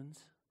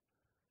doctrines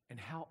and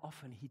how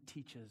often he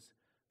teaches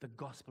the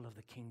gospel of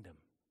the kingdom.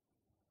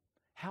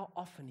 How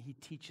often he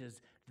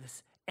teaches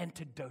this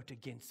antidote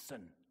against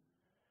sin.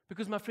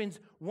 Because, my friends,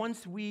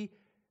 once we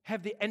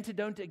have the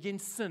antidote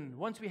against sin,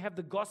 once we have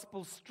the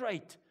gospel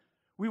straight,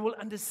 we will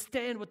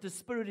understand what the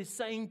Spirit is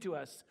saying to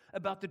us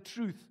about the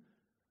truth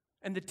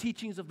and the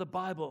teachings of the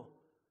Bible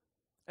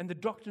and the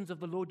doctrines of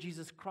the Lord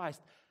Jesus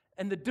Christ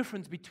and the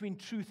difference between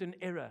truth and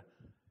error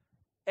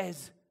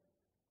as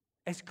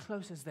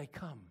close as they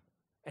come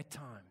at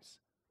times.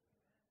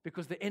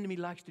 Because the enemy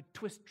likes to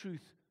twist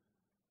truth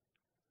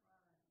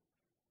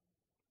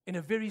in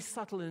a very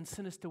subtle and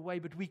sinister way,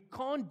 but we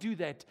can't do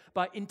that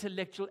by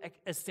intellectual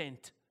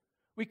assent.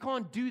 We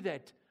can't do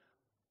that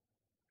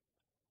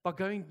by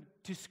going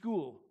to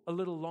school a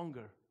little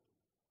longer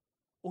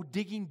or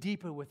digging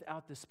deeper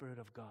without the Spirit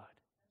of God.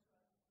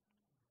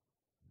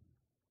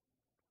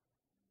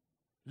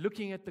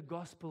 Looking at the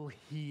gospel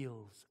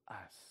heals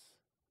us.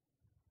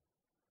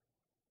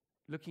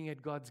 Looking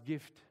at God's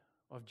gift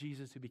of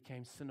Jesus who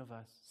became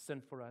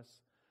sin for us.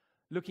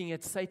 Looking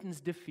at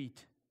Satan's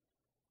defeat.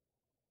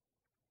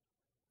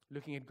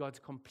 Looking at God's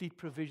complete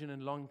provision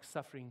and long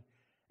suffering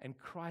and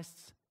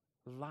Christ's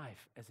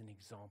life as an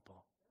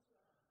example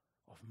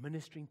of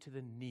ministering to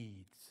the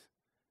needs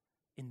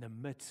in the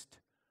midst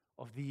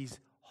of these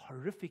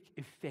horrific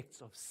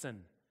effects of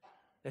sin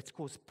that's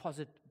caused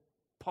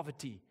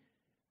poverty,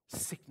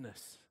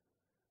 sickness,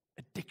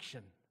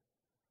 addiction,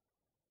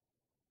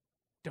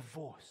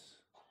 divorce,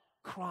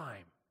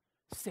 crime,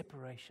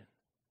 separation.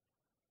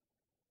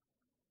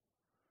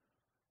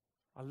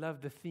 I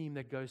love the theme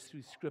that goes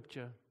through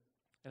Scripture,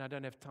 and I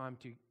don't have time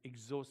to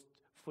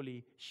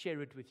exhaustively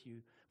share it with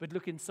you. But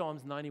look in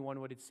Psalms 91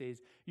 what it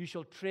says. You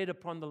shall tread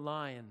upon the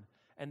lion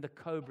and the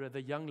cobra,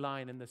 the young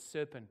lion and the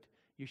serpent,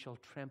 you shall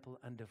trample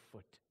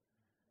underfoot.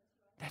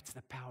 That's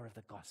the power of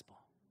the gospel.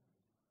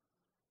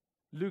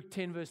 Luke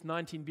 10 verse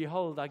 19,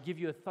 behold, I give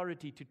you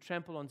authority to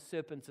trample on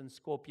serpents and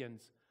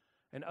scorpions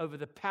and over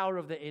the power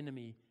of the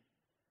enemy,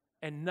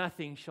 and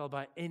nothing shall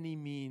by any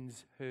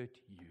means hurt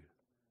you.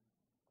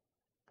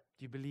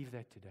 Do you believe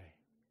that today?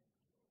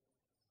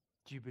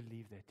 Do you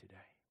believe that today?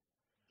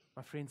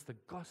 My friends, the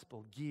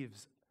gospel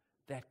gives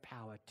that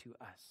power to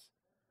us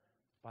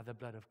by the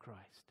blood of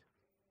Christ.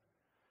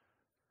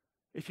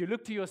 If you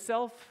look to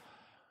yourself,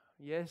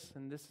 yes,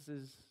 and this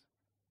is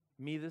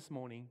me this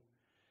morning,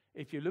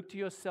 if you look to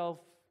yourself,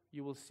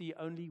 you will see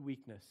only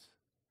weakness.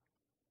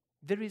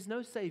 There is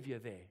no Savior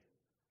there.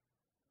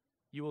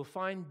 You will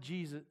find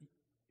Jesus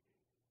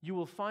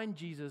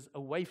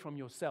away from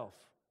yourself.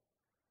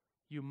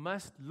 You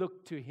must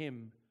look to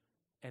Him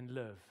and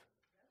live.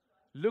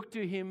 Look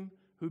to Him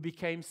who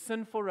became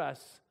sin for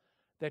us,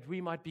 that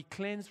we might be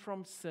cleansed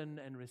from sin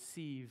and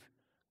receive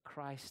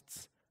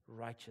Christ's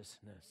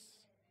righteousness.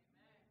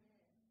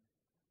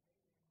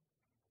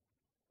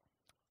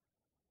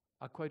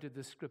 I quoted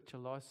this scripture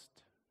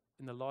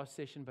in the last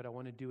session, but I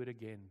want to do it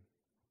again.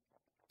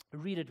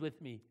 Read it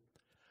with me.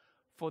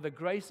 For the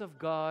grace of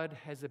God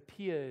has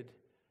appeared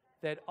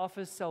that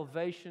offers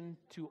salvation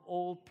to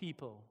all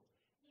people.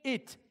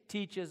 It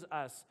teaches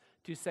us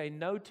to say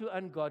no to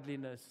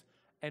ungodliness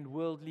and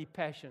worldly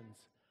passions,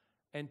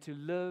 and to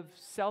live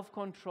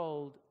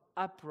self-controlled,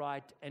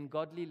 upright, and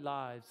godly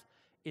lives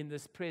in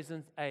this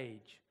present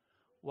age,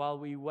 while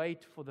we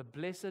wait for the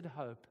blessed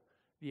hope,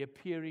 the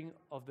appearing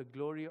of the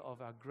glory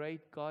of our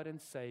great God and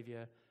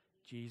Savior,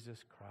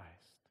 Jesus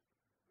Christ.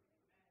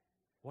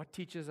 What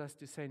teaches us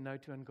to say no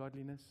to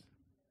ungodliness?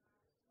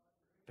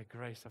 The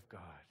grace of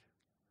God.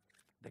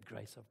 The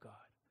grace of God.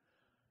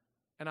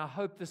 And I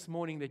hope this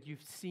morning that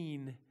you've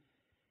seen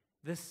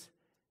this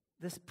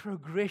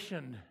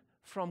progression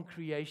from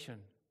creation.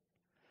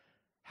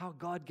 How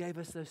God gave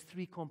us those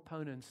three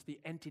components, the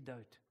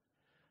antidote.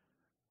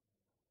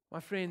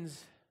 My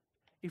friends,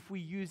 if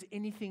we use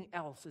anything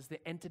else as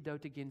the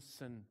antidote against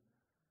sin,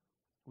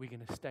 we're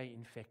going to stay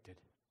infected.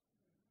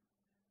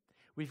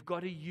 We've got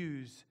to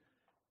use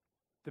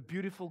the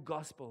beautiful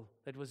gospel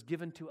that was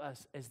given to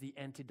us as the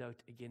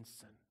antidote against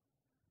sin.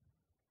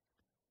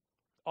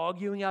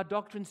 Arguing our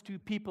doctrines to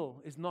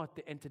people is not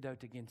the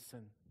antidote against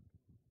sin.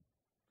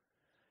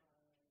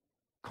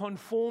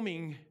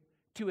 Conforming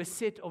to a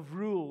set of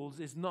rules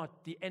is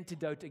not the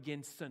antidote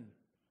against sin.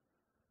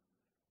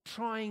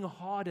 Trying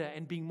harder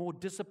and being more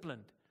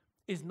disciplined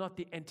is not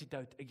the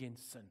antidote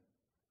against sin.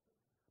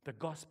 The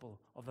gospel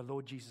of the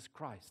Lord Jesus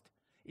Christ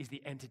is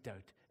the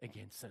antidote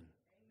against sin.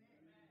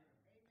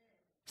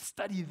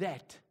 Study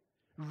that,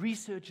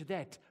 research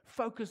that,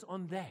 focus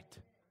on that,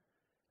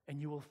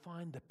 and you will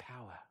find the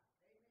power.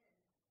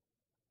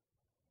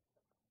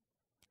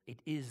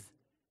 It is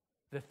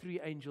the three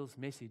angels'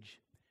 message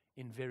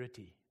in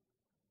verity.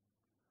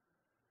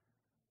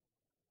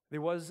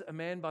 There was a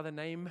man by the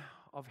name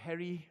of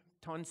Harry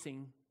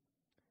Tonsing,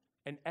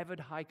 an avid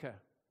hiker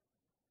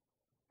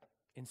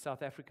in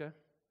South Africa,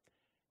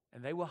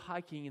 and they were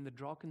hiking in the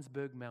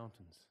Drakensberg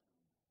Mountains.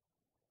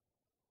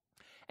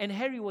 And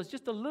Harry was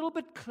just a little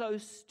bit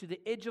close to the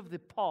edge of the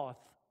path,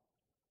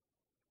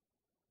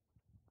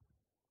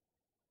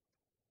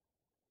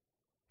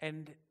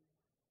 and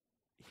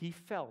he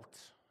felt,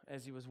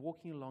 as he was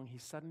walking along, he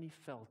suddenly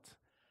felt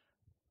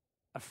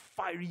a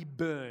fiery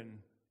burn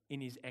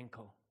in his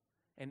ankle.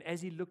 And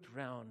as he looked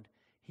round,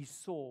 he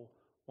saw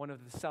one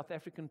of the South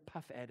African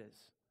puff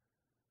adders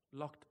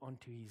locked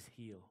onto his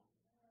heel.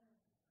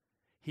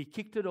 He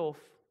kicked it off.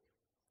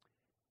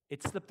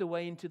 It slipped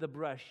away into the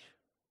brush,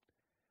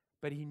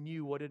 but he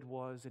knew what it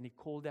was, and he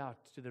called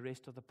out to the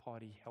rest of the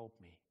party, "Help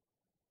me."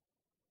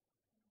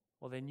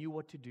 Well, they knew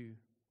what to do.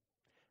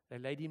 They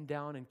laid him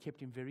down and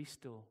kept him very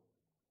still.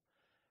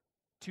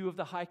 Two of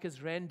the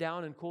hikers ran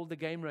down and called the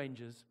game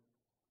rangers.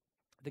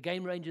 The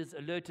game rangers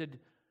alerted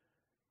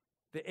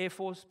the Air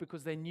Force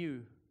because they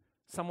knew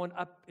someone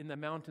up in the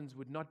mountains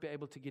would not be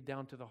able to get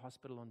down to the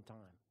hospital on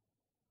time.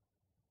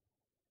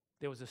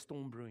 There was a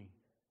storm brewing.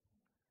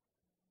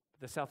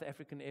 The South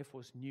African Air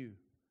Force knew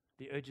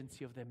the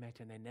urgency of their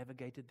matter, and they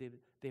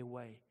navigated their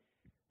way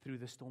through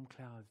the storm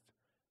clouds,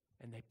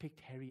 and they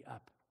picked Harry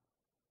up,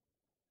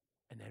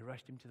 and they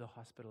rushed him to the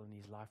hospital, and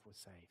his life was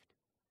saved.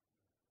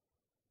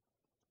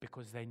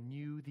 Because they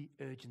knew the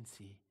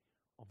urgency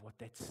of what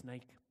that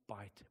snake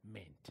bite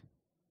meant.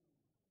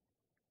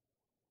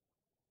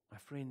 My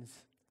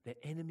friends,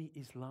 the enemy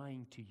is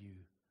lying to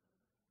you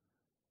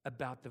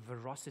about the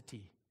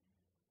veracity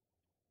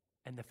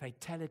and the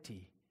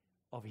fatality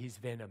of his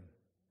venom.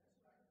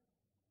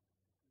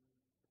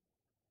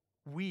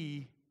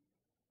 We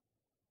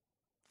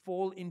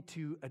fall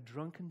into a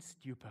drunken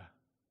stupor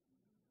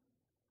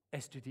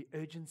as to the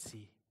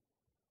urgency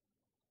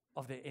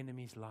of the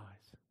enemy's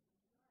lies.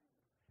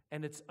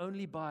 And it's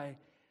only by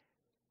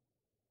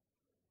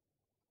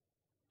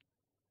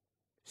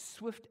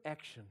swift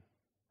action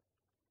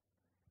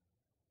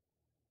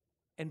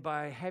and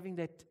by having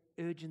that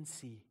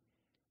urgency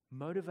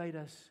motivate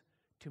us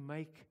to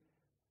make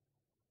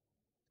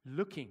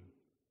looking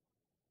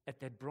at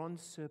that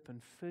bronze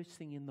serpent first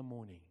thing in the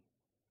morning,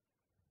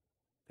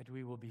 that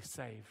we will be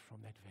saved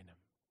from that venom.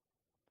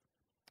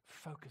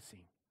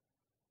 Focusing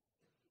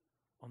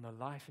on the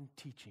life and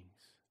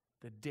teachings,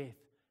 the death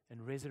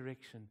and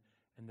resurrection,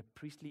 and the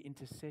priestly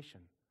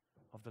intercession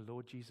of the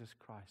Lord Jesus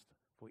Christ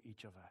for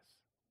each of us.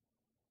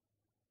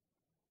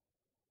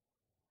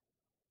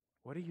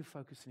 What are you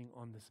focusing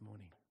on this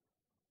morning?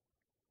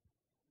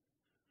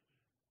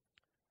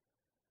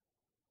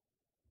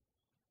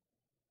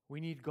 We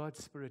need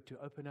God's Spirit to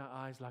open our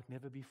eyes like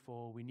never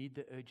before. We need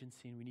the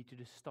urgency, and we need to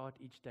just start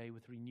each day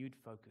with renewed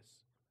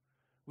focus.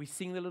 We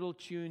sing the little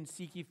tune,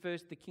 "Seek ye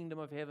first the kingdom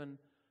of heaven,"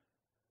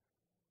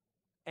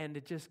 and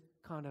it just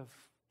kind of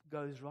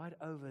goes right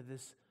over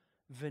this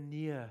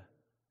veneer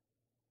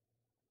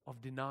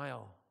of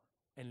denial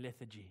and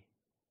lethargy.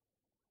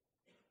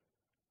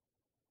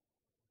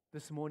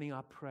 This morning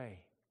I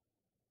pray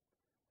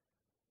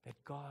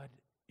that God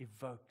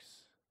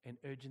evokes an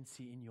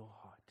urgency in your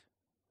heart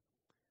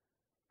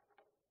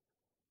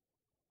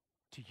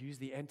to use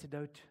the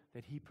antidote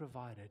that He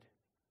provided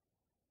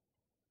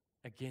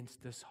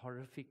against this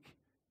horrific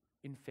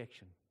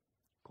infection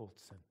called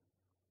sin.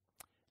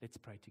 Let's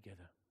pray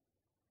together.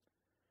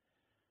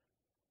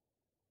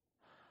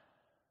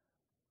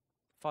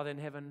 Father in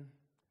heaven,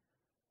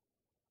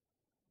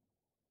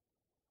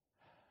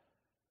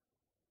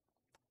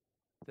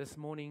 this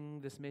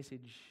morning, this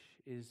message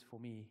is for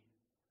me.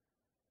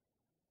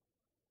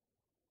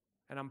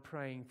 And I'm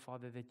praying,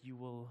 Father, that you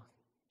will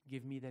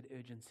give me that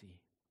urgency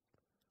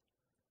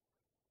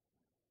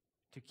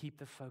to keep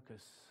the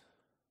focus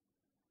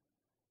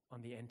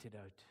on the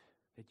antidote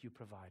that you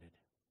provided.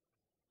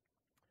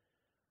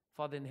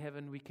 Father in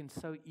heaven, we can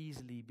so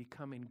easily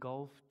become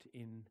engulfed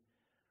in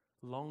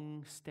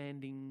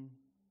long-standing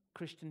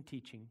Christian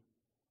teaching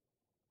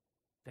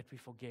that we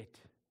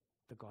forget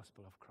the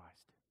gospel of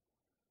Christ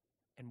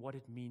and what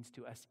it means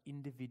to us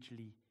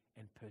individually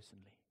and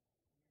personally.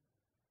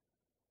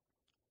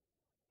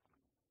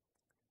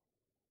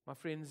 My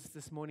friends,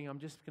 this morning I'm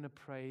just going to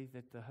pray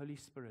that the Holy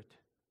Spirit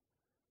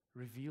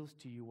reveals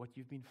to you what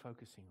you've been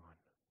focusing on,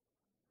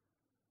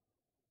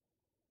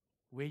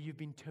 where you've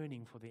been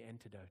turning for the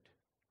antidote.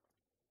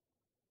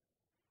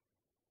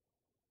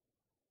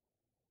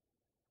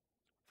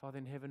 Father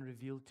in heaven,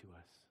 reveal to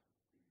us.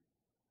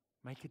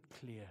 Make it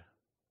clear.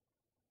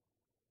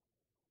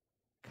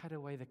 Cut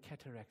away the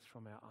cataracts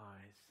from our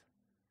eyes,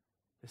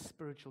 the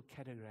spiritual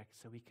cataracts,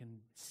 so we can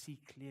see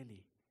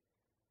clearly.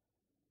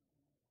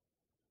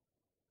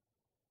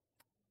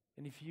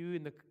 And if you,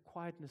 in the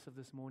quietness of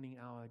this morning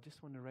hour,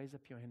 just want to raise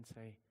up your hand and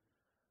say,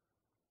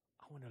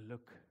 I want to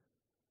look.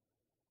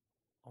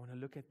 I want to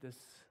look at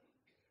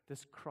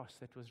this cross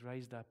that was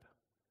raised up,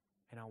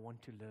 and I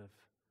want to live.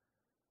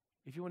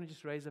 If you want to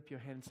just raise up your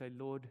hand and say,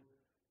 Lord,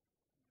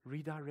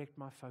 redirect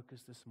my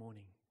focus this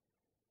morning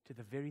to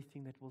the very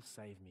thing that will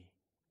save me.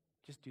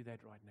 Just do that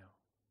right now.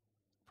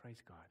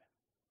 Praise God.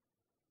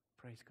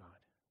 Praise God.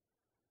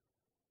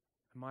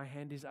 And my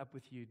hand is up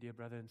with you, dear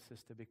brother and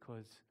sister,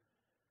 because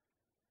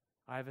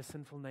I have a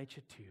sinful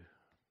nature too.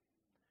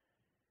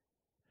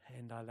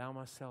 And I allow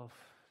myself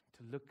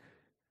to look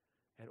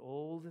at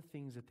all the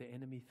things that the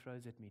enemy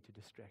throws at me to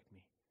distract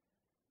me.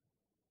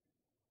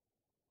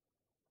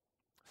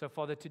 So,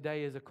 Father,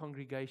 today as a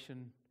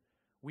congregation,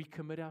 we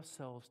commit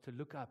ourselves to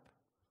look up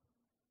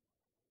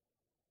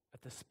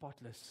at the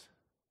spotless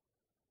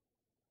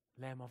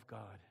Lamb of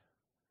God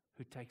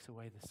who takes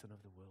away the sin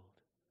of the world.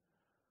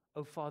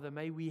 Oh, Father,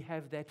 may we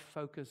have that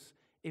focus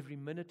every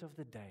minute of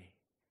the day.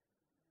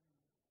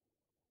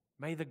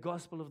 May the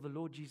gospel of the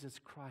Lord Jesus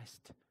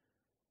Christ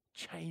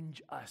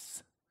change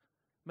us.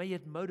 May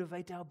it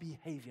motivate our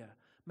behavior.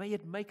 May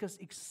it make us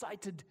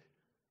excited,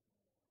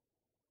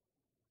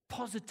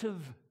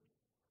 positive,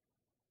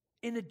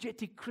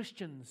 energetic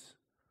Christians,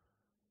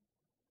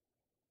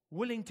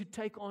 willing to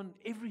take on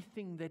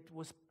everything that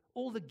was,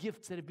 all the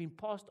gifts that have been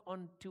passed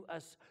on to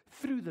us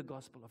through the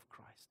gospel of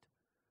Christ,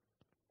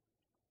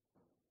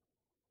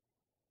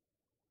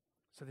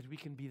 so that we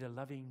can be the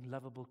loving,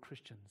 lovable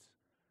Christians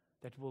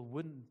that will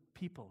win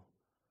people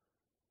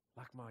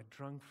like my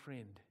drunk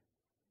friend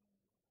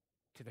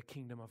to the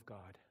kingdom of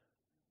God.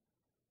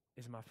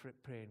 Is my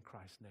prayer in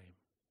Christ's name.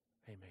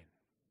 Amen.